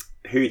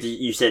 Who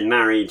you said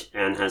married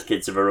and has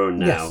kids of her own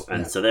now. Yes,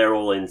 and so they're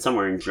all in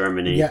somewhere in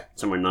Germany,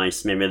 somewhere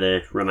nice, maybe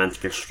the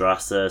Romantica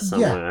Strasse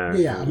somewhere.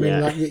 Yeah. I mean,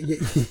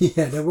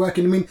 they're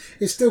working. I mean,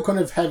 it's still kind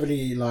of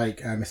heavily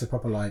like it's a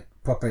proper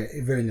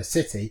we're in the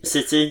city.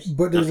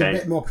 But there's a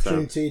bit more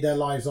opportunity. Their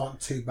lives aren't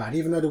too bad,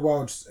 even though the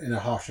world's in a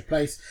harsher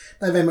place.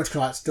 They're very much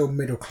like still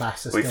middle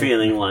class. We're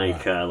feeling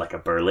like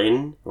a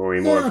Berlin, or are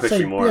we more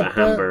pushing more at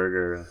Hamburg?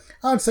 Or...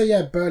 I'd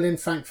say Berlin,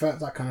 Frankfurt,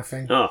 that kind of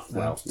thing. Oh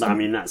well, I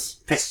mean that's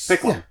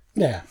pick one.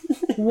 Yeah,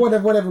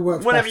 whatever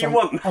works. Whatever you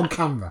want on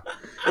camera.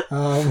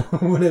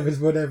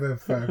 Whatever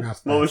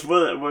photograph. What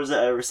was it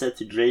ever said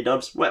to J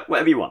Dubs?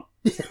 Whatever you want.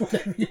 Yeah,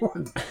 whatever you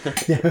want.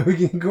 Yeah, we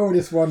can call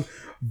this one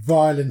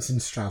 "Violence in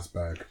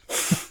Strasbourg."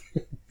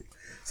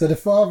 So the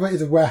father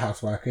is a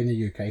warehouse worker in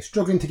the UK,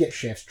 struggling to get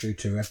shifts due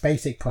to a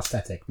basic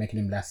prosthetic, making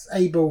him less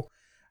able.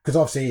 Because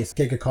obviously it's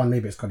gig economy,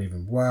 but it's got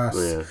even worse.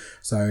 Yeah.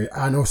 So,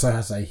 and also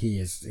has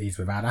he's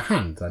without a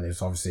hand, and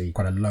it's obviously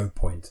quite a low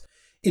point.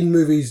 In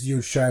movies,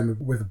 you'd show him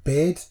with a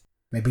beard,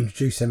 maybe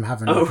introduce him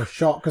having a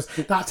shot, because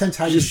that tends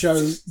how you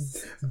show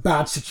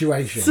bad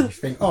situations. You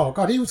think, oh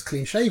god, he was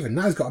clean shaven,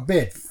 now he's got a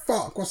beard.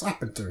 Fuck, what's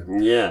happened to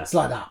him? Yeah, it's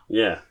like that.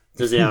 Yeah.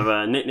 Does he have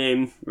a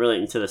nickname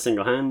relating to the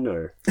single hand,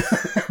 or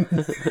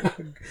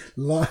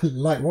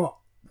like what?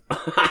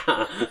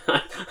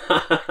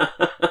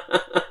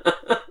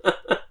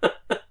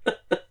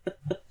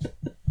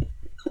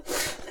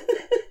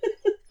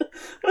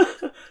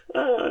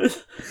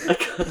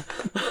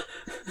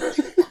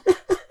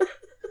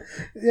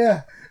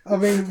 Yeah, I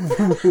mean,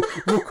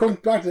 we'll come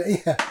back to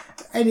it. Yeah.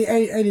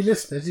 Any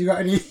listeners? You got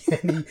any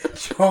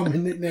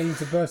charming nicknames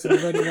for person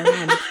with only one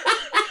hand?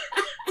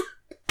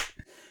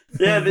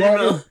 Yeah,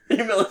 the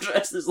email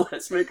address is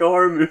let's make a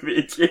horror movie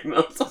at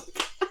gmail.com.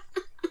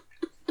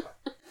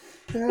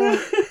 Yeah.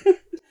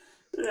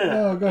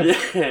 Oh god.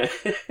 Yeah.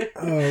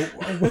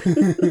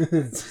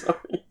 Sorry.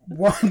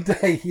 One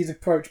day he's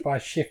approached by a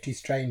shifty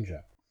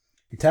stranger.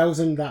 He tells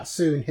him that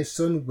soon his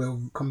son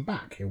will come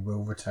back. He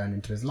will return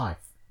into his life.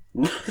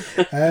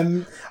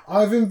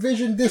 I've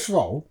envisioned this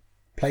role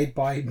played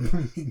by Gary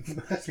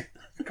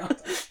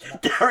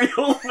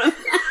Oldman.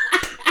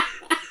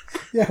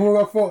 Yeah,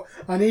 well, I thought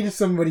I needed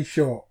somebody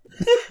short.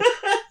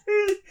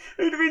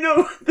 Who do we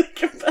know?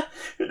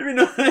 Who do we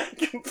know that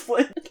can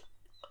play?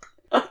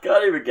 I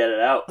can't even get it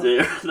out,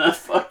 dude. That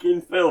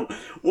fucking film.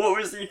 What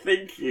was he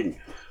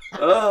thinking?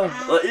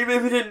 Like, even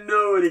if he didn't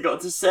know when he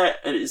got to set,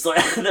 and it's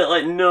like, they're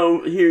like,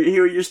 no,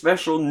 here are your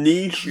special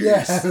knee shoes.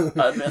 Yeah.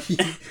 And then,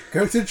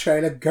 Go to the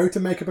trailer, go to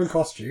makeup and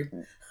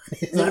costume.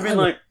 you'd have been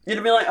like,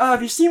 oh,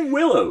 have you seen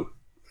Willow?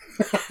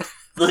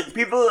 Like,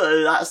 people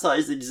that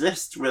size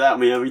exist without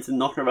me having to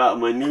knock her out on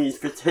my knees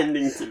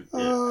pretending to... Yeah.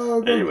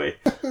 Oh, God. Anyway.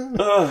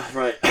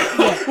 Right.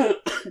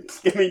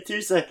 Just give me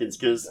 2 seconds,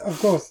 because Of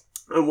course.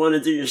 I want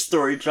to do your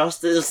story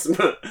justice,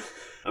 but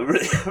I'm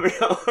really having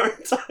a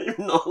hard time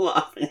not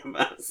laughing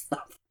about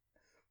stuff.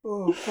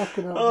 Oh,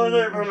 fucking hell. Oh, I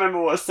don't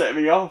remember what set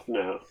me off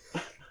now.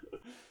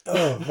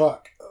 Oh,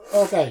 fuck.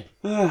 Okay.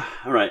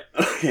 Alright,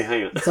 okay,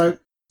 hang on.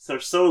 So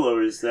Solo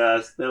is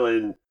still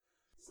in...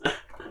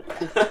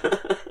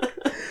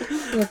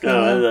 okay.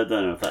 No, I don't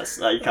know if that's...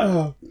 you can't...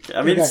 Oh,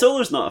 I mean, okay.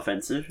 Solo's not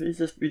offensive. He's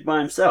by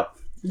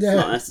himself. yeah.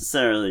 It's not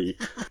necessarily...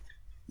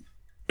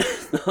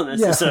 It's not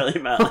necessarily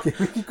about... Okay,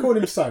 we can call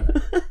him Solo.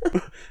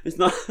 It's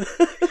not...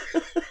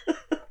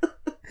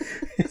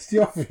 It's the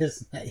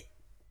obvious name.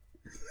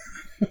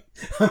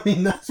 I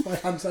mean, that's why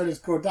Han Solo's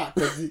called that,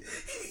 because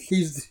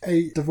he's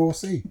a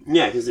divorcee.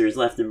 Yeah, because he was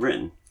left in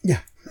Britain. Yeah.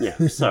 Yeah,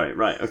 sorry,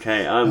 right,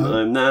 okay.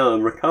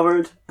 I'm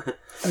recovered.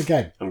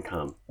 Again, I'm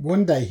calm.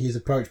 one day he is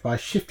approached by a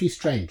shifty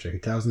stranger who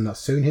tells him that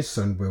soon his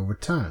son will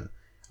return.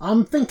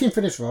 I'm thinking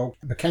for this role,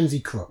 Mackenzie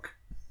Crook.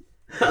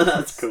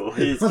 That's cool.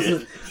 He's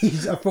good.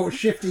 I thought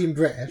shifty and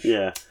British.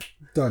 Yeah.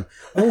 Done.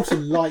 I also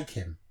like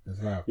him as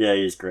well. Yeah,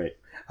 he's great.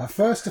 At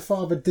first, the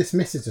father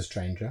dismisses the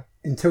stranger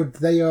until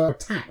they are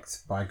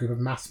attacked by a group of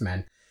masked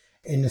men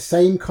in the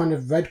same kind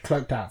of red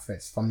cloaked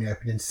outfits from the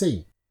opening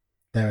scene.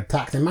 They're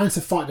attacked. They manage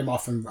to fight them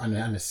off and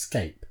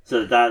escape.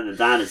 So the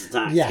dad is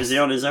attacked. Yes. Is he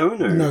on his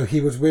own? Or? No,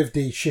 he was with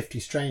the shifty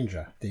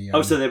stranger.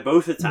 So they're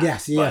both attacked?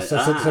 Yes, yes.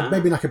 So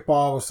maybe like a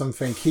bar or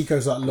something. He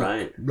goes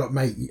like, look,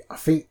 mate, I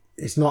think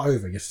it's not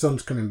over. Your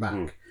son's coming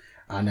back.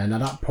 And then at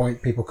that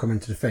point, people come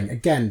into the thing.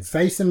 Again,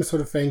 face them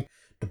sort of thing.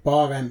 The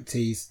bar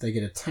empties. They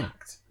get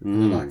attacked.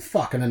 And they're like,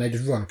 fuck. And then they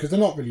just run because they're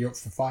not really up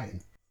for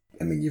fighting.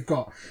 I mean, you've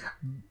got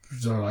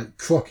sort of like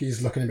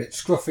Crooky's looking a bit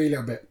scruffy, a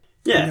little bit.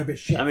 Yeah, a bit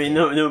shit. I mean,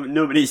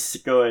 nobody's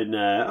going,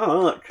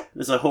 oh, look,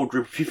 there's a whole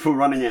group of people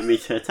running at me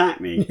to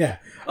attack me. Yeah.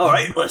 All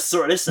right, let's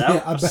sort this out.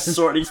 Yeah, Let's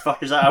sort these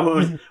fuckers out.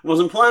 I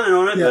wasn't planning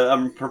on it, but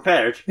I'm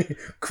prepared.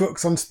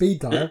 Crooks on speed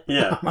dial.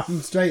 Yeah.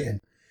 I'm straight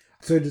in.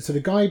 So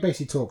the guy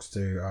basically talks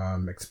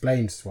to,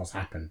 explains what's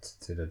happened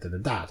to the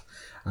dad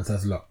and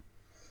says, look,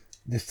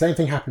 the same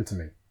thing happened to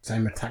me.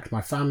 Same attacked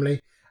my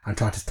family and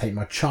tried to take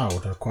my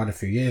child quite a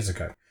few years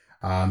ago.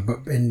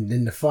 But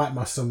in the fight,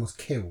 my son was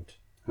killed.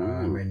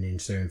 In the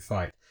ensuing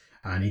fight.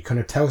 And he kind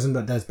of tells them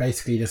that there's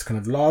basically this kind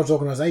of large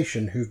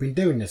organisation who've been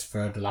doing this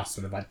for the last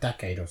sort of like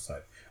decade or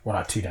so, or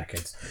like 2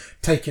 decades,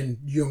 taking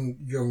young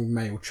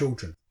male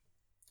children.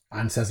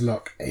 And says,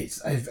 look,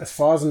 it's as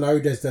far as I know,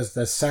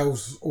 there's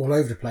cells all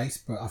over the place,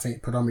 but I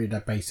think predominantly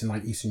they're based in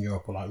like Eastern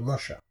Europe or like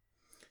Russia.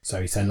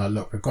 So he's saying, like,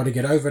 look, we've got to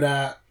get over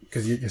there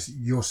because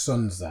your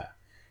son's there.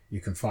 You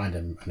can find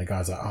him. And the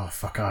guy's like, oh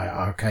fuck,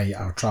 okay,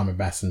 I'll try my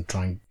best and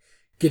try and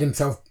get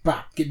himself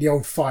back, get the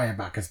old fire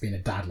back as being a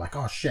dad. Like,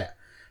 oh shit,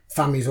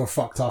 family's all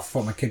fucked off.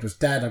 Thought my kid was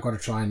dead. I've got to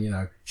try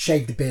and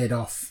shave the beard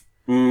off.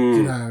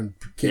 And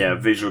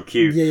Visual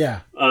cue.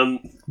 Yeah.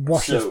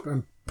 Wash so,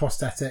 his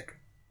prosthetic.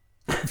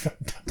 I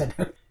don't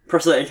know.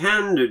 Prosthetic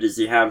hand, or does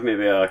he have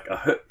maybe a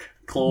hook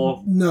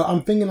claw? No,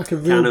 I'm thinking like a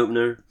real can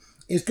opener.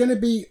 It's going to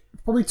be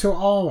probably to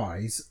our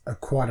eyes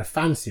quite a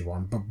fancy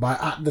one, but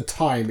at the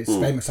time it's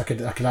very much like the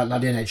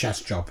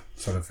NHS job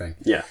sort of thing.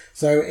 Yeah.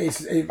 So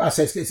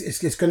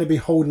it's going to be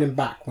holding him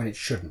back when it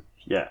shouldn't.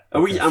 Yeah.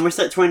 We're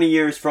set 20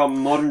 years from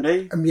modern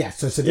day? Yeah,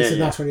 so this is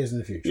now 20 years in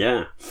the future.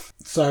 Yeah.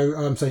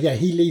 So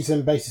he leaves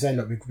them basically saying,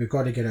 look, we've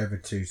got to get over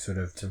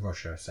to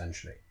Russia,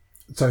 essentially.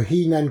 So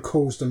he then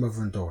calls the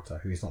mother and daughter,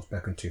 who he's not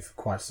spoken to for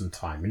quite some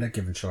time. We're not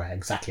given sure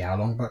exactly how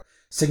long, but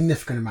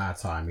significant amount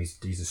of time. He's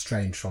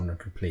estranged from them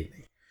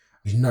completely.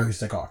 He knows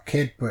they got a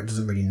kid, but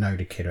doesn't really know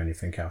the kid or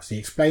anything else. He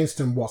explains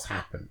to them what's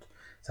happened.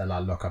 So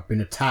like, look, I've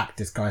been attacked.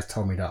 This guy's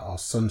told me that our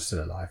son's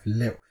still alive.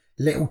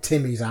 Little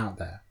Timmy's out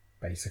there,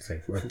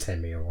 basically, or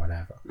Timmy or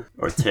whatever.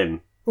 Or Tim.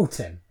 Oh,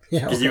 Tim.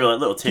 Yeah. Because you were like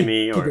little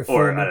Timmy, keep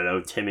or I don't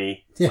know,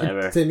 Timmy,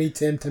 whatever. Timmy,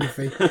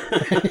 Timothy.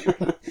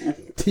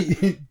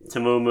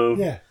 Tamumu.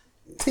 Yeah.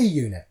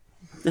 T-unit.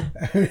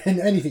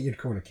 Anything you'd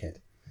call a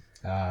kid.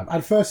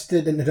 At first,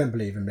 they don't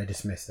believe him. They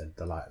dismiss him.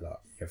 They're like,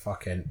 look, you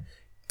fucking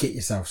get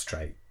yourself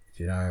straight.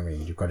 You know what I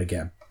mean? You've got to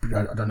get...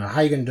 I don't know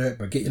how you're going to do it,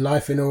 but get your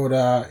life in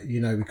order. We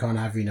can't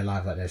have you in a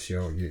life like this.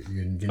 You're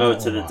not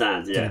to the right.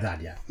 dad, yeah. To the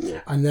dad,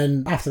 yeah. And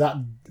then after that,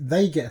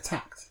 they get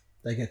attacked.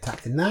 They get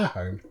attacked in their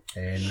home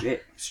in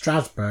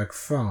Strasbourg,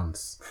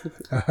 France.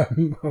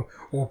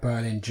 Or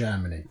Berlin,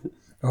 Germany.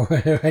 Or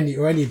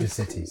any of the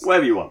cities.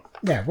 Wherever you want.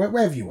 Yeah,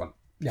 wherever you want.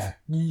 Yeah,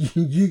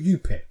 you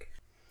pick.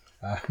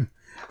 And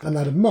I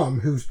had a mum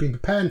who's been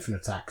preparing for an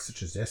attack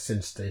such as this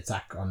since the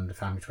attack on the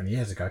family 20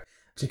 years ago.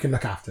 She can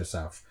look after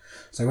herself.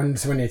 So when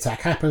the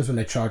attack happens, when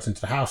they charge into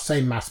the house,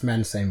 same masked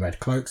men, same red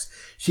cloaks,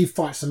 she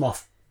fights them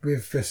off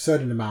with a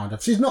certain amount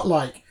of... She's not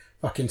like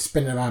fucking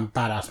spinning around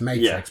badass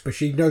Matrix, but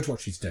she knows what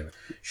she's doing.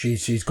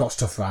 She's got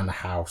stuff around the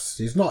house.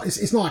 It's not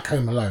like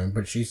Home Alone,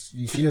 but she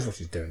knows what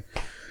she's doing.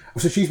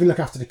 So she's been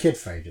looking after the kid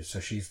for ages, so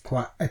she's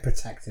quite a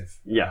protective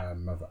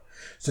mother.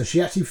 So she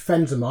actually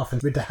fends them off,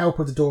 and with the help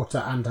of the daughter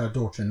and her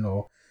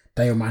daughter-in-law,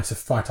 they all manage to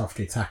fight off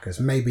the attackers.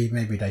 Maybe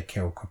they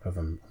kill a couple of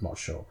them, I'm not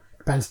sure.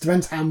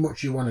 Depends how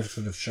much you want to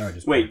sort of show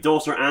this. Wait,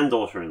 daughter and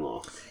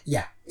daughter-in-law?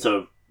 Yeah.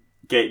 So,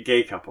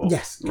 gay couple?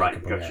 Yes. Right,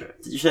 couple, gotcha.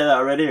 Yeah. Did you say that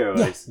already? Or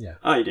yes, yeah.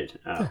 Oh, you did?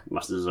 Oh,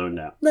 must have zoned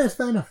out. No, it's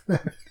fair enough.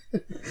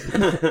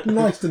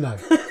 Nice to know.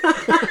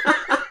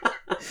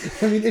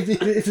 I mean,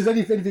 if there's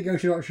anything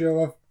else you're not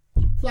sure of,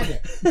 flag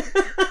it.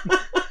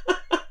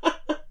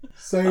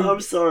 So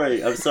I'm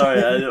sorry.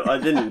 I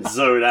didn't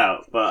zone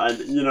out, but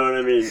you know what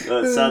I mean?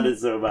 That sounded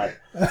so bad.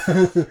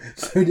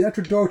 So the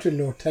actual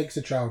daughter-in-law takes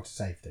the child to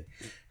safety.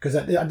 Because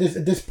at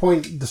this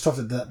point, the stuff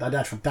that the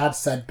actual dad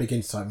said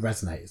begins to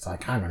resonate. It's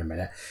like, hang on a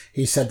minute.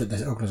 He said that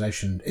this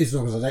organisation is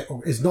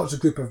not just a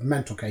group of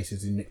mental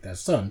cases who nicked their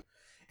son.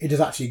 It is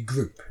actually a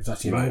group. It's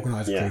actually an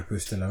organised group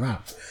who's still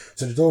around.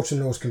 So the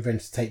daughter-in-law is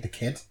convinced to take the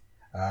kid.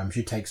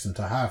 She takes them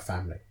to her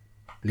family,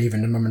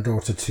 leaving the mum and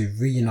daughter to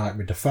reunite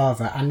with the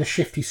father and the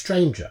shifty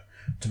stranger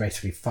to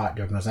basically fight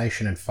the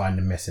organisation and find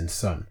the missing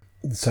son.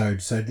 So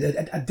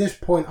at this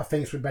point, I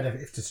think it would be better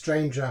if the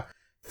stranger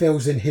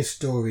fills in his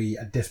story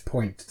at this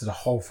point to the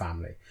whole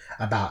family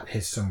about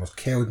his son was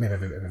killed, maybe a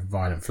bit of a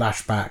violent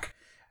flashback.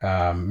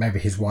 Maybe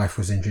his wife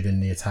was injured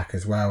in the attack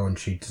as well and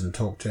she doesn't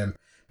talk to him.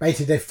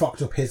 Basically, they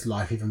fucked up his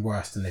life even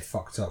worse than they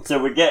fucked up.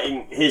 So we're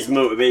getting his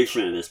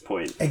motivation at this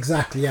point.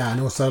 Exactly, yeah.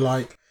 And also,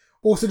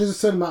 there's a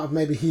certain amount of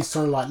maybe he's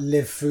trying to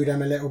live through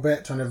them a little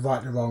bit, trying to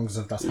right the wrongs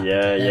of that's happened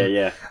to him.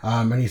 Yeah.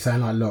 And he's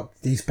saying look,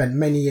 he spent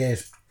many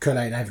years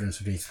collating evidence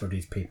for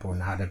these people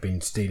and how they've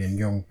been stealing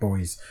young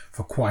boys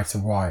for quite a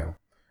while.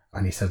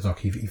 And he says, look,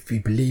 he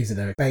believes that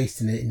they're based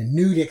in the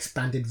newly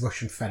expanded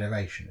Russian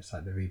Federation. It's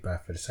like the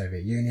rebirth of the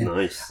Soviet Union.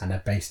 Nice. And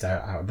they're based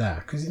out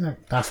there because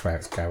that's where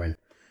it's going.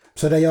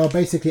 So they are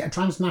basically a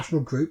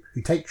transnational group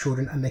who take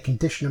children and they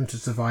condition them to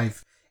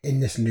survive in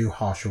this new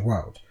harsher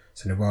world.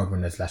 So in a world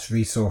when there's less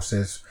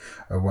resources,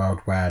 a world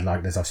where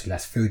there's obviously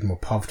less food, more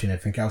poverty and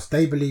everything else,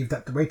 they believe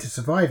that the way to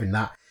survive in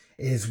that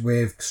is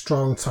with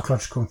strong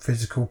psychological and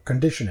physical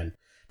conditioning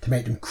to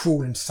make them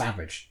cruel and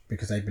savage,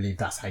 because they believe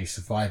that's how you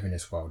survive in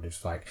this world.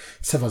 It's like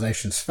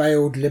civilization's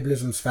failed,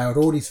 liberalism's failed,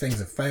 all these things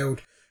have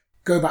failed.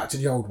 Go back to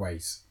the old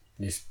ways.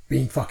 It's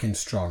being fucking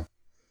strong.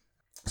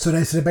 So they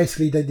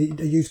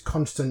use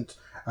constant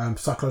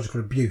psychological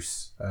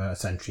abuse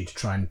essentially to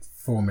try and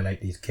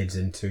formulate these kids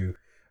into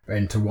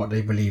what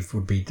they believe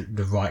would be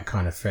the right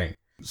kind of thing.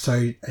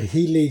 So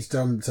he leads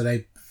them, so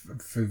they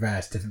through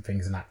various different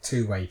things in Act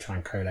 2 where you try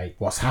and collate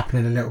what's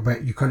happening a little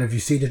bit. You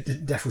see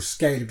the actual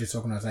scale of this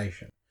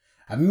organisation.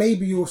 And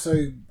maybe you also,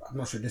 I'm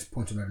not sure at this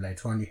point or maybe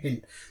later on, you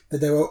hint that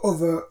there are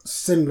other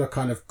similar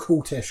kind of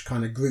cultish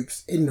kind of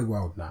groups in the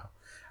world now.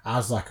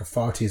 As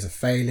authorities are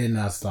failing,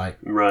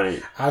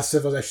 as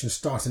civilization's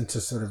starting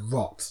to sort of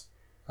rot.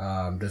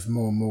 There's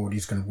more and more of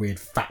these kind of weird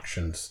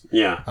factions.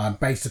 Yeah.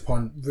 Based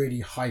upon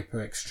really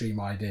hyper extreme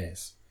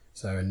ideas.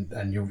 So and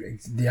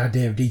the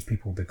idea of these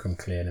people will become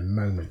clear in a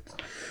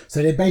moment.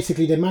 So they managed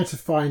to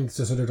find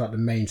the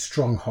main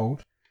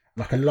stronghold,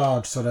 like a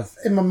large sort of,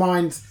 in my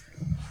mind,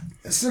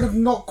 sort of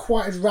not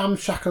quite as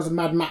ramshackle as a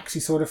Mad Maxy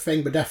sort of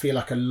thing, but definitely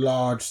like a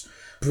large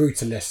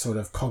brutalist sort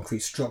of concrete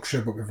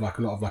structure, but with a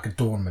lot of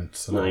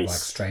adornments, a lot of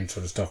strange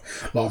sort of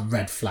stuff, a lot of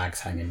red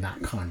flags hanging,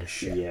 that kind of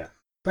shit. Yeah.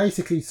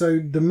 Basically, so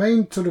the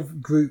main sort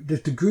of group,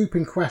 the group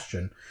in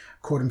question,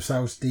 call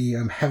themselves the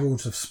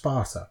Heralds of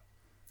Sparta.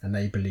 And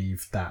they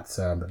believe that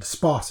the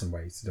Spartan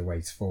ways are the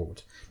ways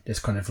forward. This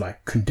kind of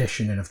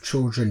conditioning of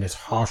children, this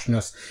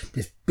harshness,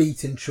 this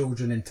beating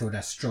children until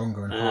they're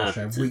stronger and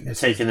harsher. Weakness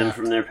taking them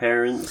from their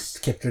parents.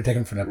 Taking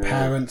them from their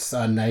parents,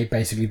 and they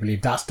basically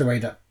believe that's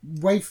the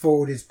way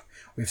forward is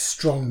with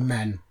strong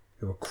men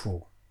who are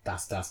cruel.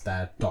 That's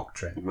their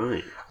doctrine.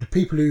 Right. The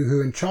people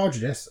who are in charge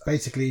of this,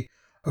 basically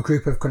a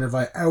group of kind of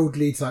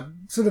elderly,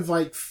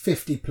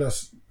 50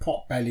 plus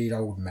pot-bellied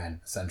old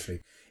men, essentially.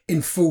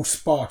 In full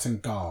Spartan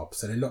garb,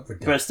 so they look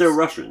ridiculous. But still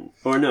Russian,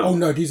 or no? Oh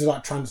no, these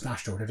are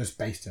transnational. They're just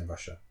based in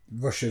Russia.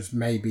 Russia's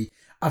maybe.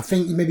 I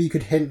think maybe you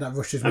could hint that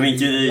Russia's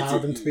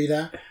allowed them to be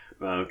there.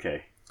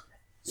 Okay,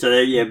 so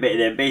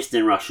they're based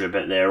in Russia,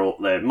 but they're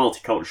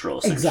multicultural.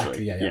 Essentially.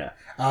 Exactly. Yeah.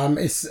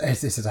 This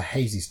is a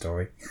hazy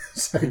story,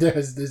 so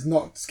there's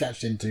not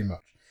sketched in too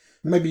much.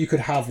 Maybe you could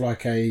have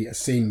a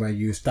scene where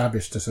you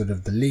establish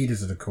the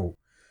leaders of the cult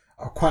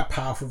are quite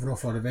powerful with an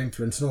awful lot of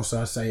influence, and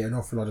also I say an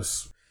awful lot of.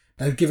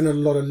 They're given a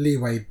lot of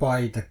leeway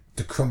by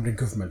the crumbling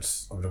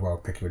governments of the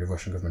world, particularly the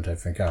Russian government and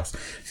everything else.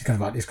 It's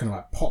kind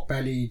of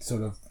pot-bellied,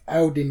 sort of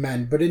elderly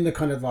men, but in the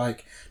kind of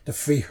the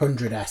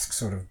 300-esque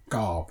sort of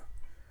garb,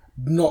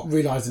 not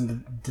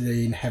realising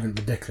the inherent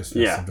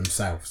ridiculousness of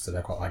themselves. So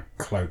they've got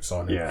cloaks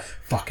on and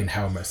fucking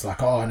helmets.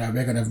 Oh no,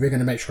 we're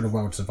gonna make sure the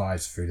world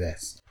survives through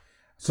this.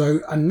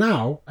 So, and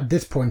now, at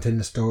this point in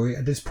the story,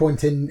 at this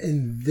point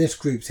in this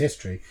group's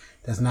history,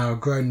 there's now a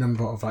growing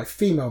number of like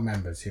female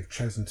members who've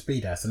chosen to be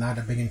there. So now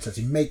they're beginning to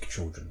actually make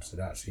children. So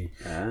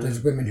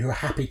there's women who are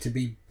happy to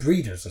be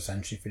breeders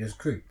essentially for this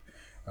group.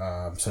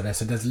 So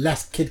there's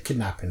less kid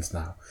kidnappings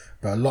now,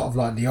 but a lot of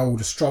like the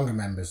older, stronger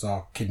members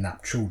are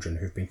kidnapped children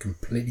who've been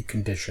completely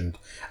conditioned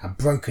and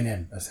broken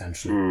in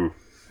essentially.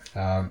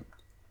 So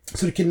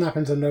the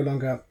kidnappings are no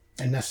longer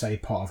a necessary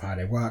part of how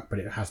they work, but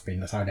it has been,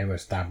 that's how they were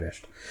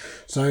established.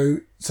 So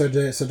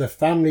the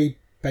family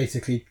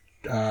basically.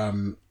 I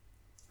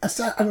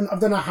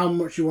don't know how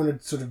much you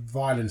want to sort of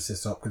violence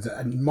this up, because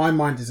in my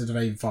mind it's a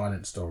very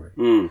violent story.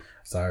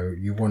 So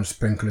you want to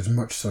sprinkle as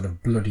much sort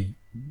of bloody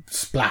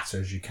splatter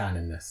as you can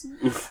in this.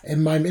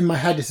 in my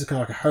head, this is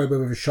kind of like a hobo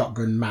with a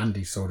shotgun,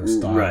 Mandy sort of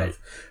style, of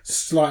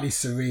slightly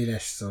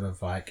surrealish sort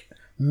of like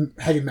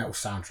heavy metal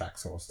soundtrack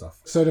sort of stuff.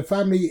 So the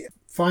family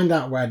find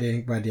out where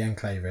the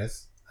enclave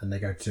is, and they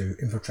go to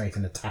infiltrate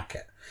and attack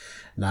it.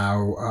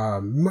 Now,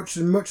 much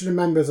of the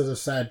members, as I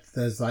said,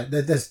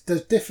 there's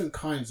different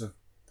kinds of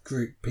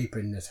group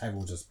people in this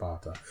Heralds of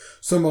Sparta.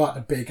 Some are like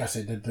the big, I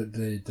say,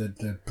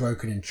 the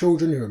broken in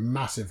children who are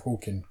massive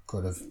hulking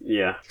kind of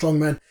strong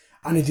men,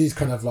 and it is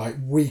kind of like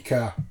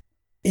weaker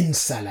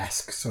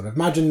incel-esque sort of.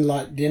 Imagine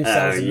like the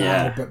incels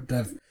now, but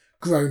they've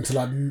grown to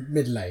like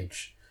middle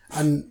age.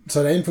 And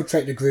so they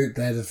infiltrate the group.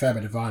 There's a fair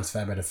bit of violence,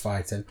 fair bit of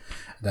fighting.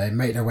 They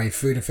make their way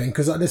through the thing,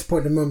 because at this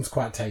point the mum's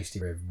quite tasty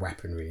with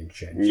weaponry and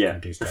shit. And she can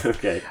do stuff.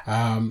 Okay.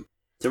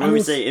 So when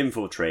we say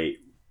infiltrate,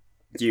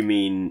 do you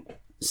mean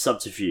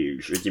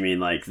subterfuge, or do you mean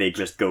like they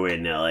just go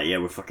in there like, yeah,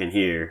 we're fucking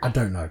here? I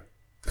don't know.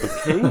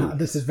 Okay.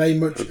 This is very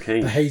much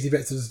the hazy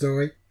bits of the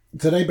story.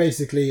 So they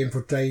basically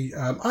infiltrate.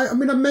 I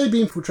mean,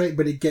 maybe infiltrate,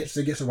 but it gets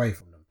away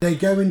from them. They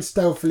go in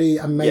stealthily,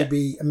 and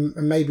maybe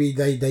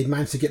they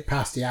manage to get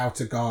past the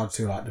outer guards,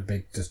 who are like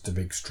the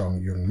big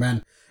strong young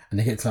men, and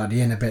they get to like the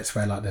inner bits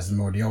where like there's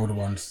more of the older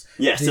ones.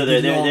 Yeah, so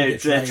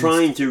they're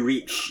trying to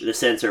reach the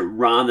center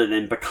rather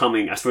than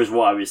becoming. I suppose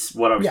what I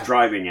was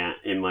driving at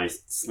in my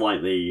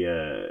slightly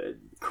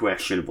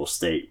questionable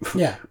state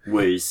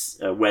was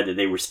whether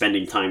they were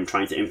spending time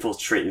trying to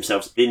infiltrate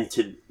themselves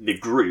into the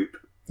group.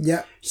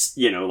 Yeah,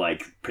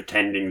 like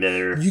pretending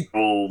they're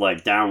all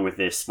like down with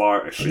this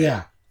Sparta shit.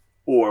 Yeah.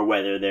 Or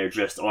whether they're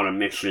just on a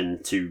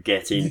mission to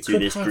get into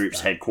this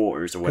group's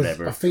headquarters or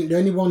whatever. I think the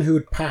only one who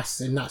would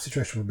pass in that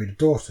situation would be the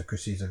daughter,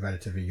 because she's a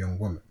relatively young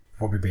woman.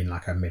 Probably been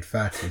like her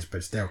mid-30s,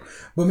 but still.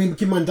 Well, I mean,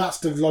 keep in mind, that's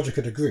the logic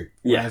of the group.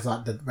 Whereas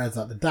like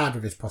the dad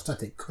with his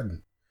prosthetic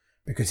couldn't,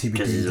 because he'd be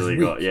deemed as weak.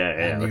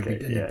 And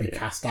he'd be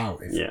cast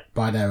out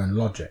by their own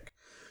logic.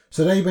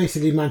 So they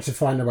basically managed to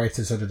find a way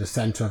to sort of the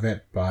centre of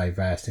it by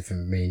various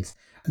different means.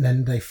 And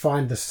then they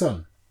find the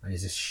son. And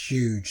he's this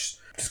huge,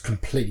 just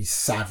completely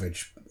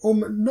savage,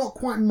 not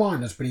quite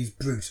mindless, but he's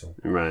brutal.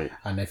 Right.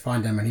 And they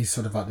find him, and he's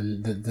sort of like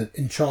the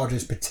in charge of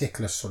his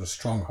particular sort of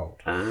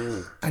stronghold.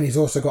 And he's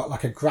also got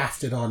like a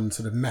grafted on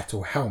sort of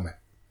metal helmet.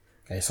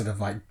 Okay, sort of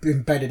like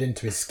embedded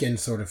into his skin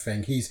sort of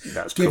thing. He's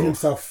given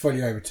himself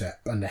fully over to it.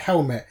 And the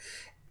helmet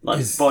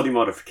is body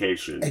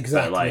modification.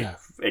 Exactly. But like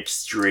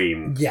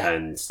extreme. Yeah.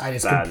 And it's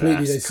badass,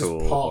 completely it's cool,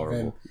 just part horrible.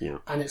 of him. Yeah.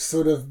 And it's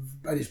sort of,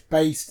 and it's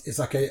based, it's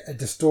like a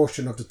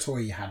distortion of the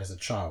toy he had as a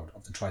child,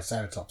 of the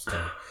Triceratops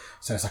toy.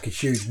 So it's like a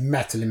huge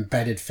metal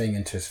embedded thing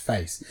into his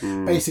face.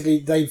 Basically,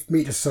 they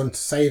meet his son to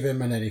save him,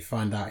 and then they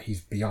find out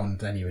he's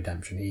beyond any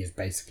redemption. He is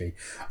basically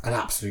an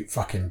absolute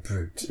fucking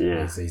brute.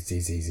 Yeah.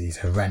 He's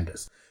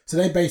horrendous. So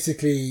they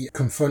basically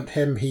confront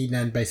him. He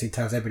then basically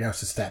tells everybody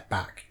else to step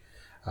back.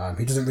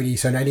 He doesn't really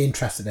show any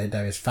interest that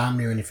they're his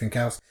family or anything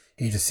else.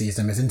 He just sees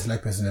them as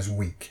interlopers and as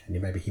weak,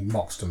 and maybe he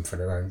mocks them for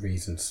their own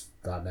reasons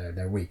that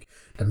they're weak.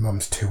 The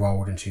mum's too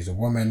old and she's a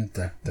woman.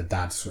 The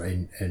dad's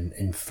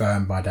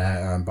infirm by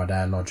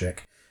their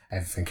logic,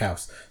 everything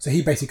else. So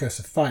he basically goes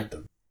to fight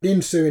them. The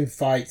ensuing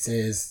fight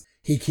is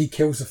he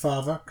kills the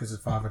father, because the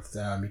father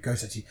he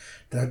goes actually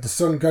the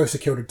son goes to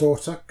kill the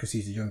daughter because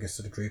he's the youngest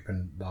of the group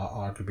and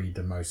arguably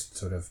the most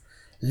sort of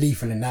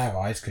lethal in their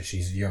eyes because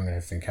she's young and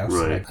everything else.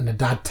 Right. And the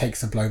dad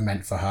takes a blow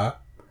meant for her.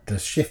 The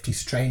shifty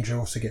stranger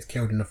also gets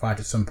killed in the fight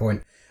at some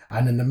point,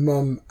 and then the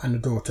mum and the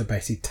daughter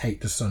basically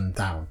take the son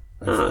down.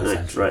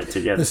 Right,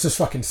 together. Let's just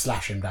fucking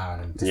slash him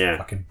down and just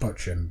fucking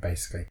butcher him,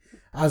 basically.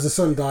 As the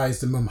son dies,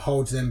 the mum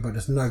holds him, but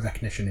there's no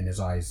recognition in his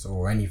eyes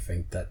or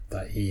anything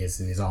that he is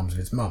in his arms of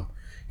his mum.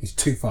 He's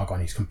too far gone.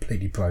 He's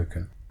completely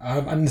broken.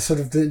 And sort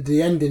of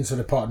the ending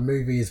sort of part of the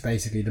movie is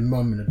basically the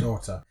mum and the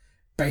daughter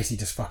basically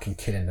just fucking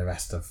killing the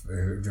rest of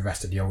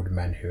the older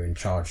men who are in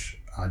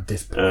charge at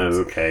this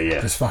point.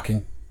 Just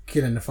fucking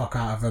killing the fuck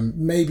out of them.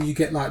 Maybe you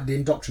get like the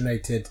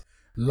indoctrinated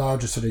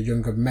larger sort of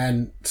younger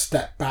men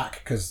step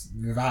back because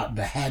without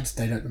the heads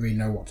they don't really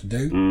know what to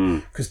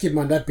do, because keep in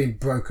mind they've been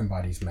broken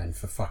by these men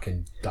for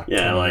fucking like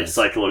years.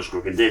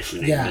 Psychological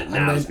conditioning that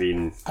now has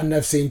been, and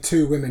they've seen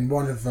two women,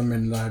 one of them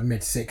in like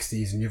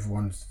mid-60s and the other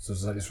one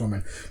was like this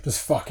woman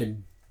just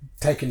fucking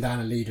taking down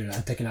a leader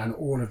and taking down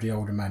all of the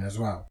older men as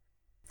well.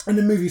 And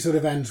the movie sort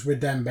of ends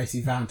with them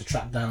basically vowing to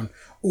track down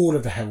all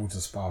of the Heralds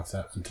of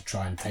Sparta and to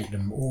try and take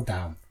them all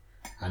down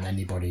and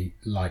anybody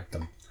liked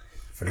them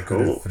for the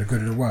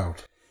good of the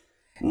world.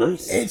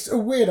 Nice. It's a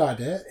weird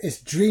idea. It's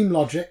dream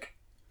logic,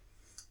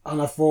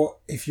 and I thought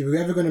if you were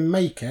ever going to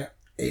make it,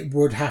 it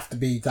would have to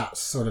be that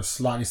sort of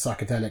slightly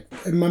psychedelic.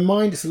 In my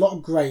mind, it's a lot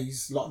of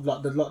greys. A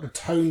lot of the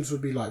tones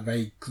would be like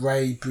very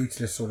grey,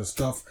 brutalist sort of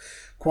stuff,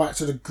 quite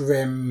sort of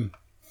grim.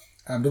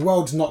 The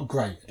world's not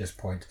great at this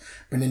point,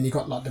 but then you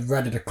got like the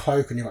red of the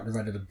cloak and you got the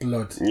red of the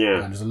blood.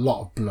 Yeah, and there's a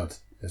lot of blood.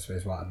 This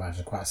is what I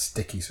imagine. Quite a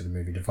sticky sort of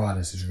movie. The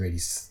violence is really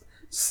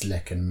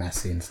slick and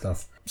messy and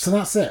stuff. So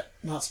that's it.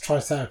 That's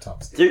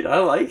Triceratops. Dude, I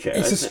like it.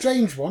 It's a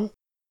strange one.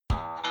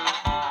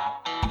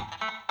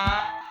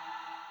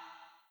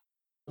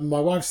 My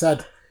wife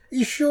said, "Are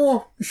you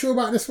sure? You sure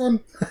about this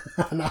one?"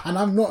 and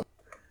I'm not.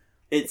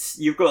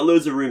 You've got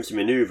loads of room to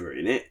manoeuvre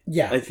in it.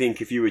 Yeah. I think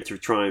if you were to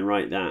try and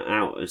write that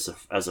out as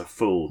a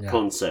full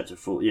concept,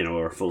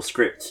 or a full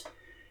script,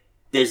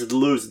 there's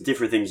loads of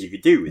different things you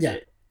could do with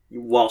it,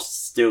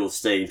 whilst still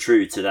staying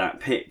true to that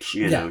pitch.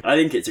 You know, I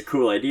think it's a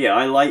cool idea.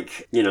 I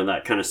like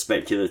that kind of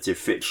speculative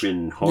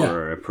fiction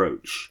horror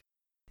approach.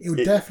 It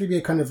would definitely be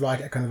a kind of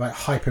like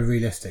hyper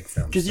realistic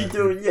film. Because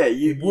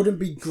it wouldn't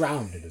be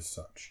grounded as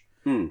such.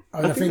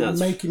 I think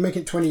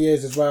making it 20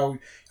 years as well,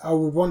 I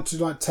would want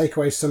to like take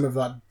away some of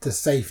like the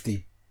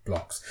safety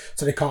blocks,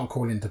 so they can't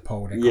call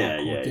Interpol.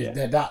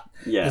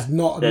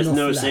 There's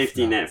no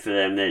safety net for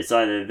them. It's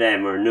either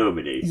them or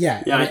nobody.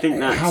 I think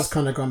it has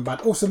kind of gone bad.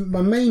 Also,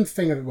 my main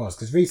thing of it was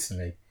because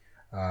recently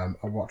I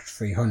watched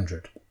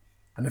 300,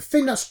 and the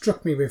thing that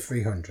struck me with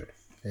 300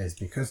 is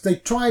because they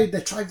tried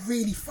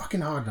really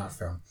fucking hard in that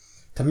film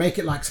to make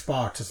it like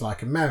Sparta's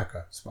like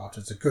America.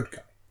 Sparta's a good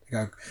guy.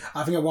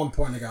 I think at one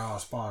point they go,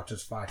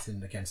 Sparta's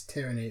fighting against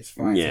tyranny.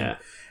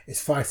 It's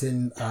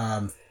fighting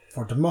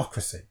for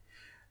democracy.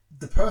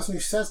 The person who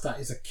says that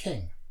is a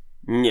king.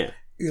 Yeah.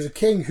 He's a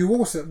king who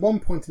also at one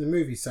point in the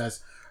movie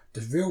says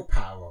the real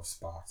power of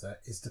Sparta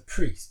is the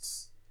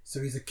priests.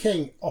 So he's a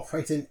king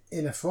operating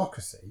in a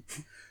theocracy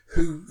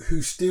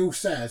who still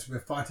says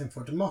we're fighting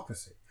for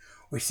democracy,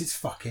 which is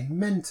fucking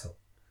mental.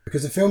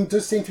 Because the film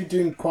does seem to be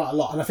doing quite a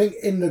lot. And I think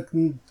in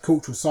the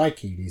cultural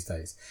psyche these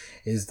days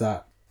is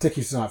that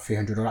particularly something like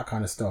 300 or that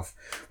kind of stuff,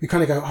 we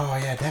kind of go, oh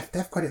yeah,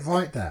 they've got it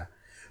right there.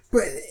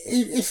 But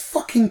it's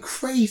fucking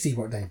crazy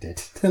what they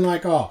did. They're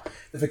like,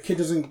 if a kid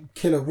doesn't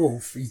kill a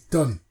wolf, he's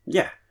done.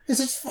 Yeah. It's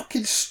just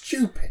fucking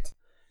stupid.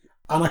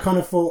 And I kind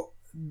of thought,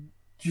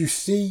 you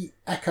see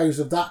echoes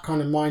of that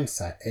kind of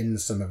mindset in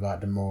some of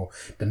like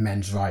the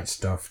men's rights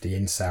stuff, the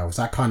incels,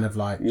 that kind of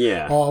like,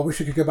 I wish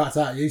we could go back to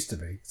that it used to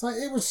be. It's like,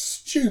 it was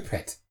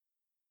stupid.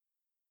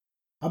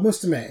 I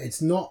must admit,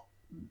 it's not,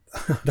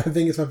 I don't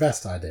think it's my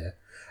best idea.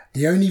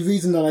 The only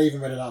reason that I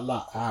even read it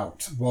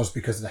out was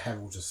because of the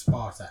Heralds of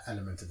Sparta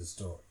element of the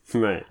story.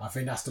 Right. I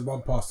think that's the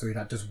one part of the story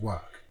that does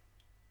work.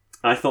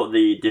 I thought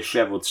the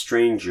dishevelled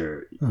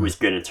stranger was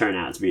going to turn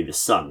out to be the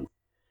son,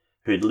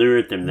 who'd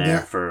lured them there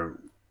for,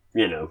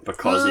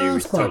 because he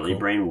was totally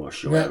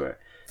brainwashed or whatever.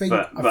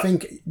 I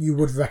think you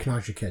would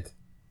recognise your kid.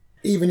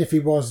 Even if he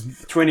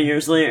was... 20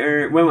 years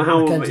later, I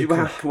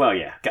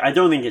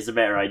don't think it's a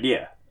better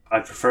idea. I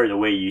prefer the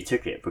way you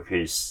took it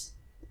because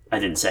I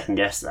didn't second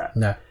guess that.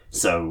 No.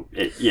 So,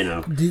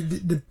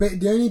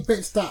 The only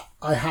bits that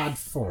I had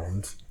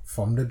formed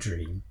from the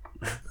dream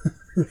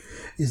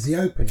is the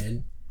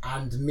opening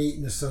and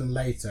meeting the son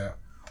later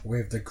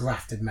with the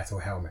grafted metal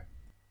helmet.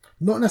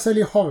 Not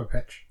necessarily a horror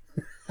pitch.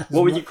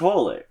 What would you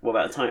call it? What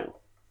about a title?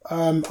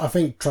 I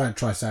think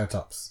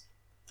Triceratops.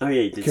 Oh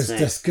yeah, you did say.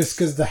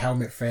 Because of the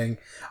helmet thing.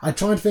 I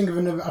tried to think of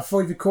another... I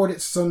thought if you called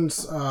it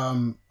Sons,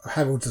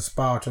 Heralds of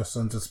Sparta,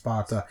 Sons of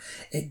Sparta,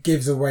 it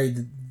gives away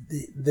the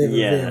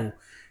reveal.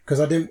 Because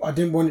I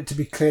didn't want it to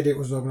be clear that it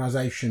was an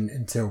organisation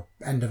until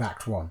end of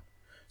Act 1.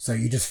 So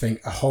you just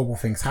think horrible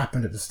things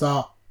happened at the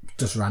start,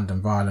 just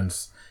random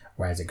violence.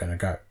 Where's it going to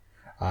go?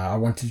 I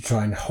wanted to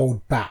try and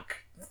hold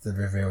back the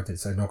reveal that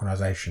it's an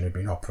organisation who'd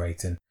been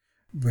operating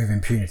with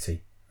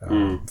impunity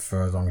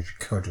for as long as you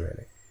could,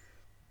 really.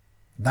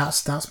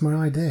 That's my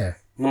idea.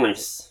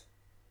 Nice.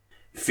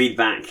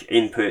 Feedback,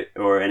 input,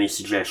 or any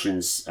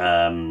suggestions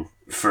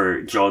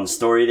for John's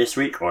story this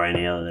week or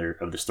any other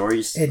of the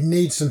stories? It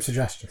needs some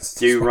suggestions.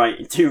 Do write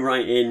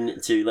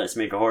in to let's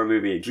make a horror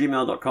movie at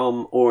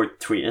gmail.com or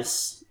tweet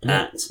us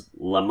at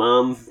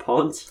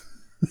LamamPod.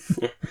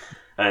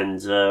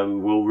 And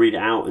we'll read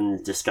it out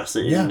and discuss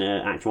it in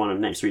Act 1 of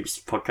next week's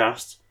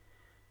podcast.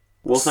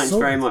 Well, thanks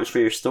very much for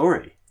your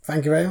story.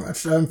 Thank you very much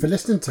for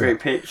listening to Great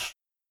it. pitch.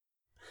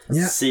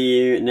 Yeah. See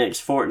you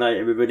next fortnight,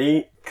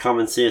 everybody. Come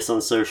and see us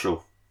on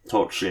social.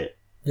 Talk shit.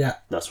 Yeah.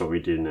 That's what we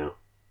do now.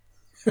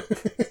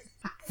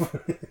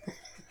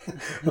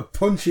 A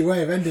punchy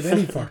way of ending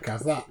any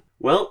podcast, that.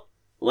 Well,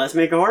 let's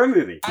make a horror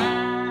movie.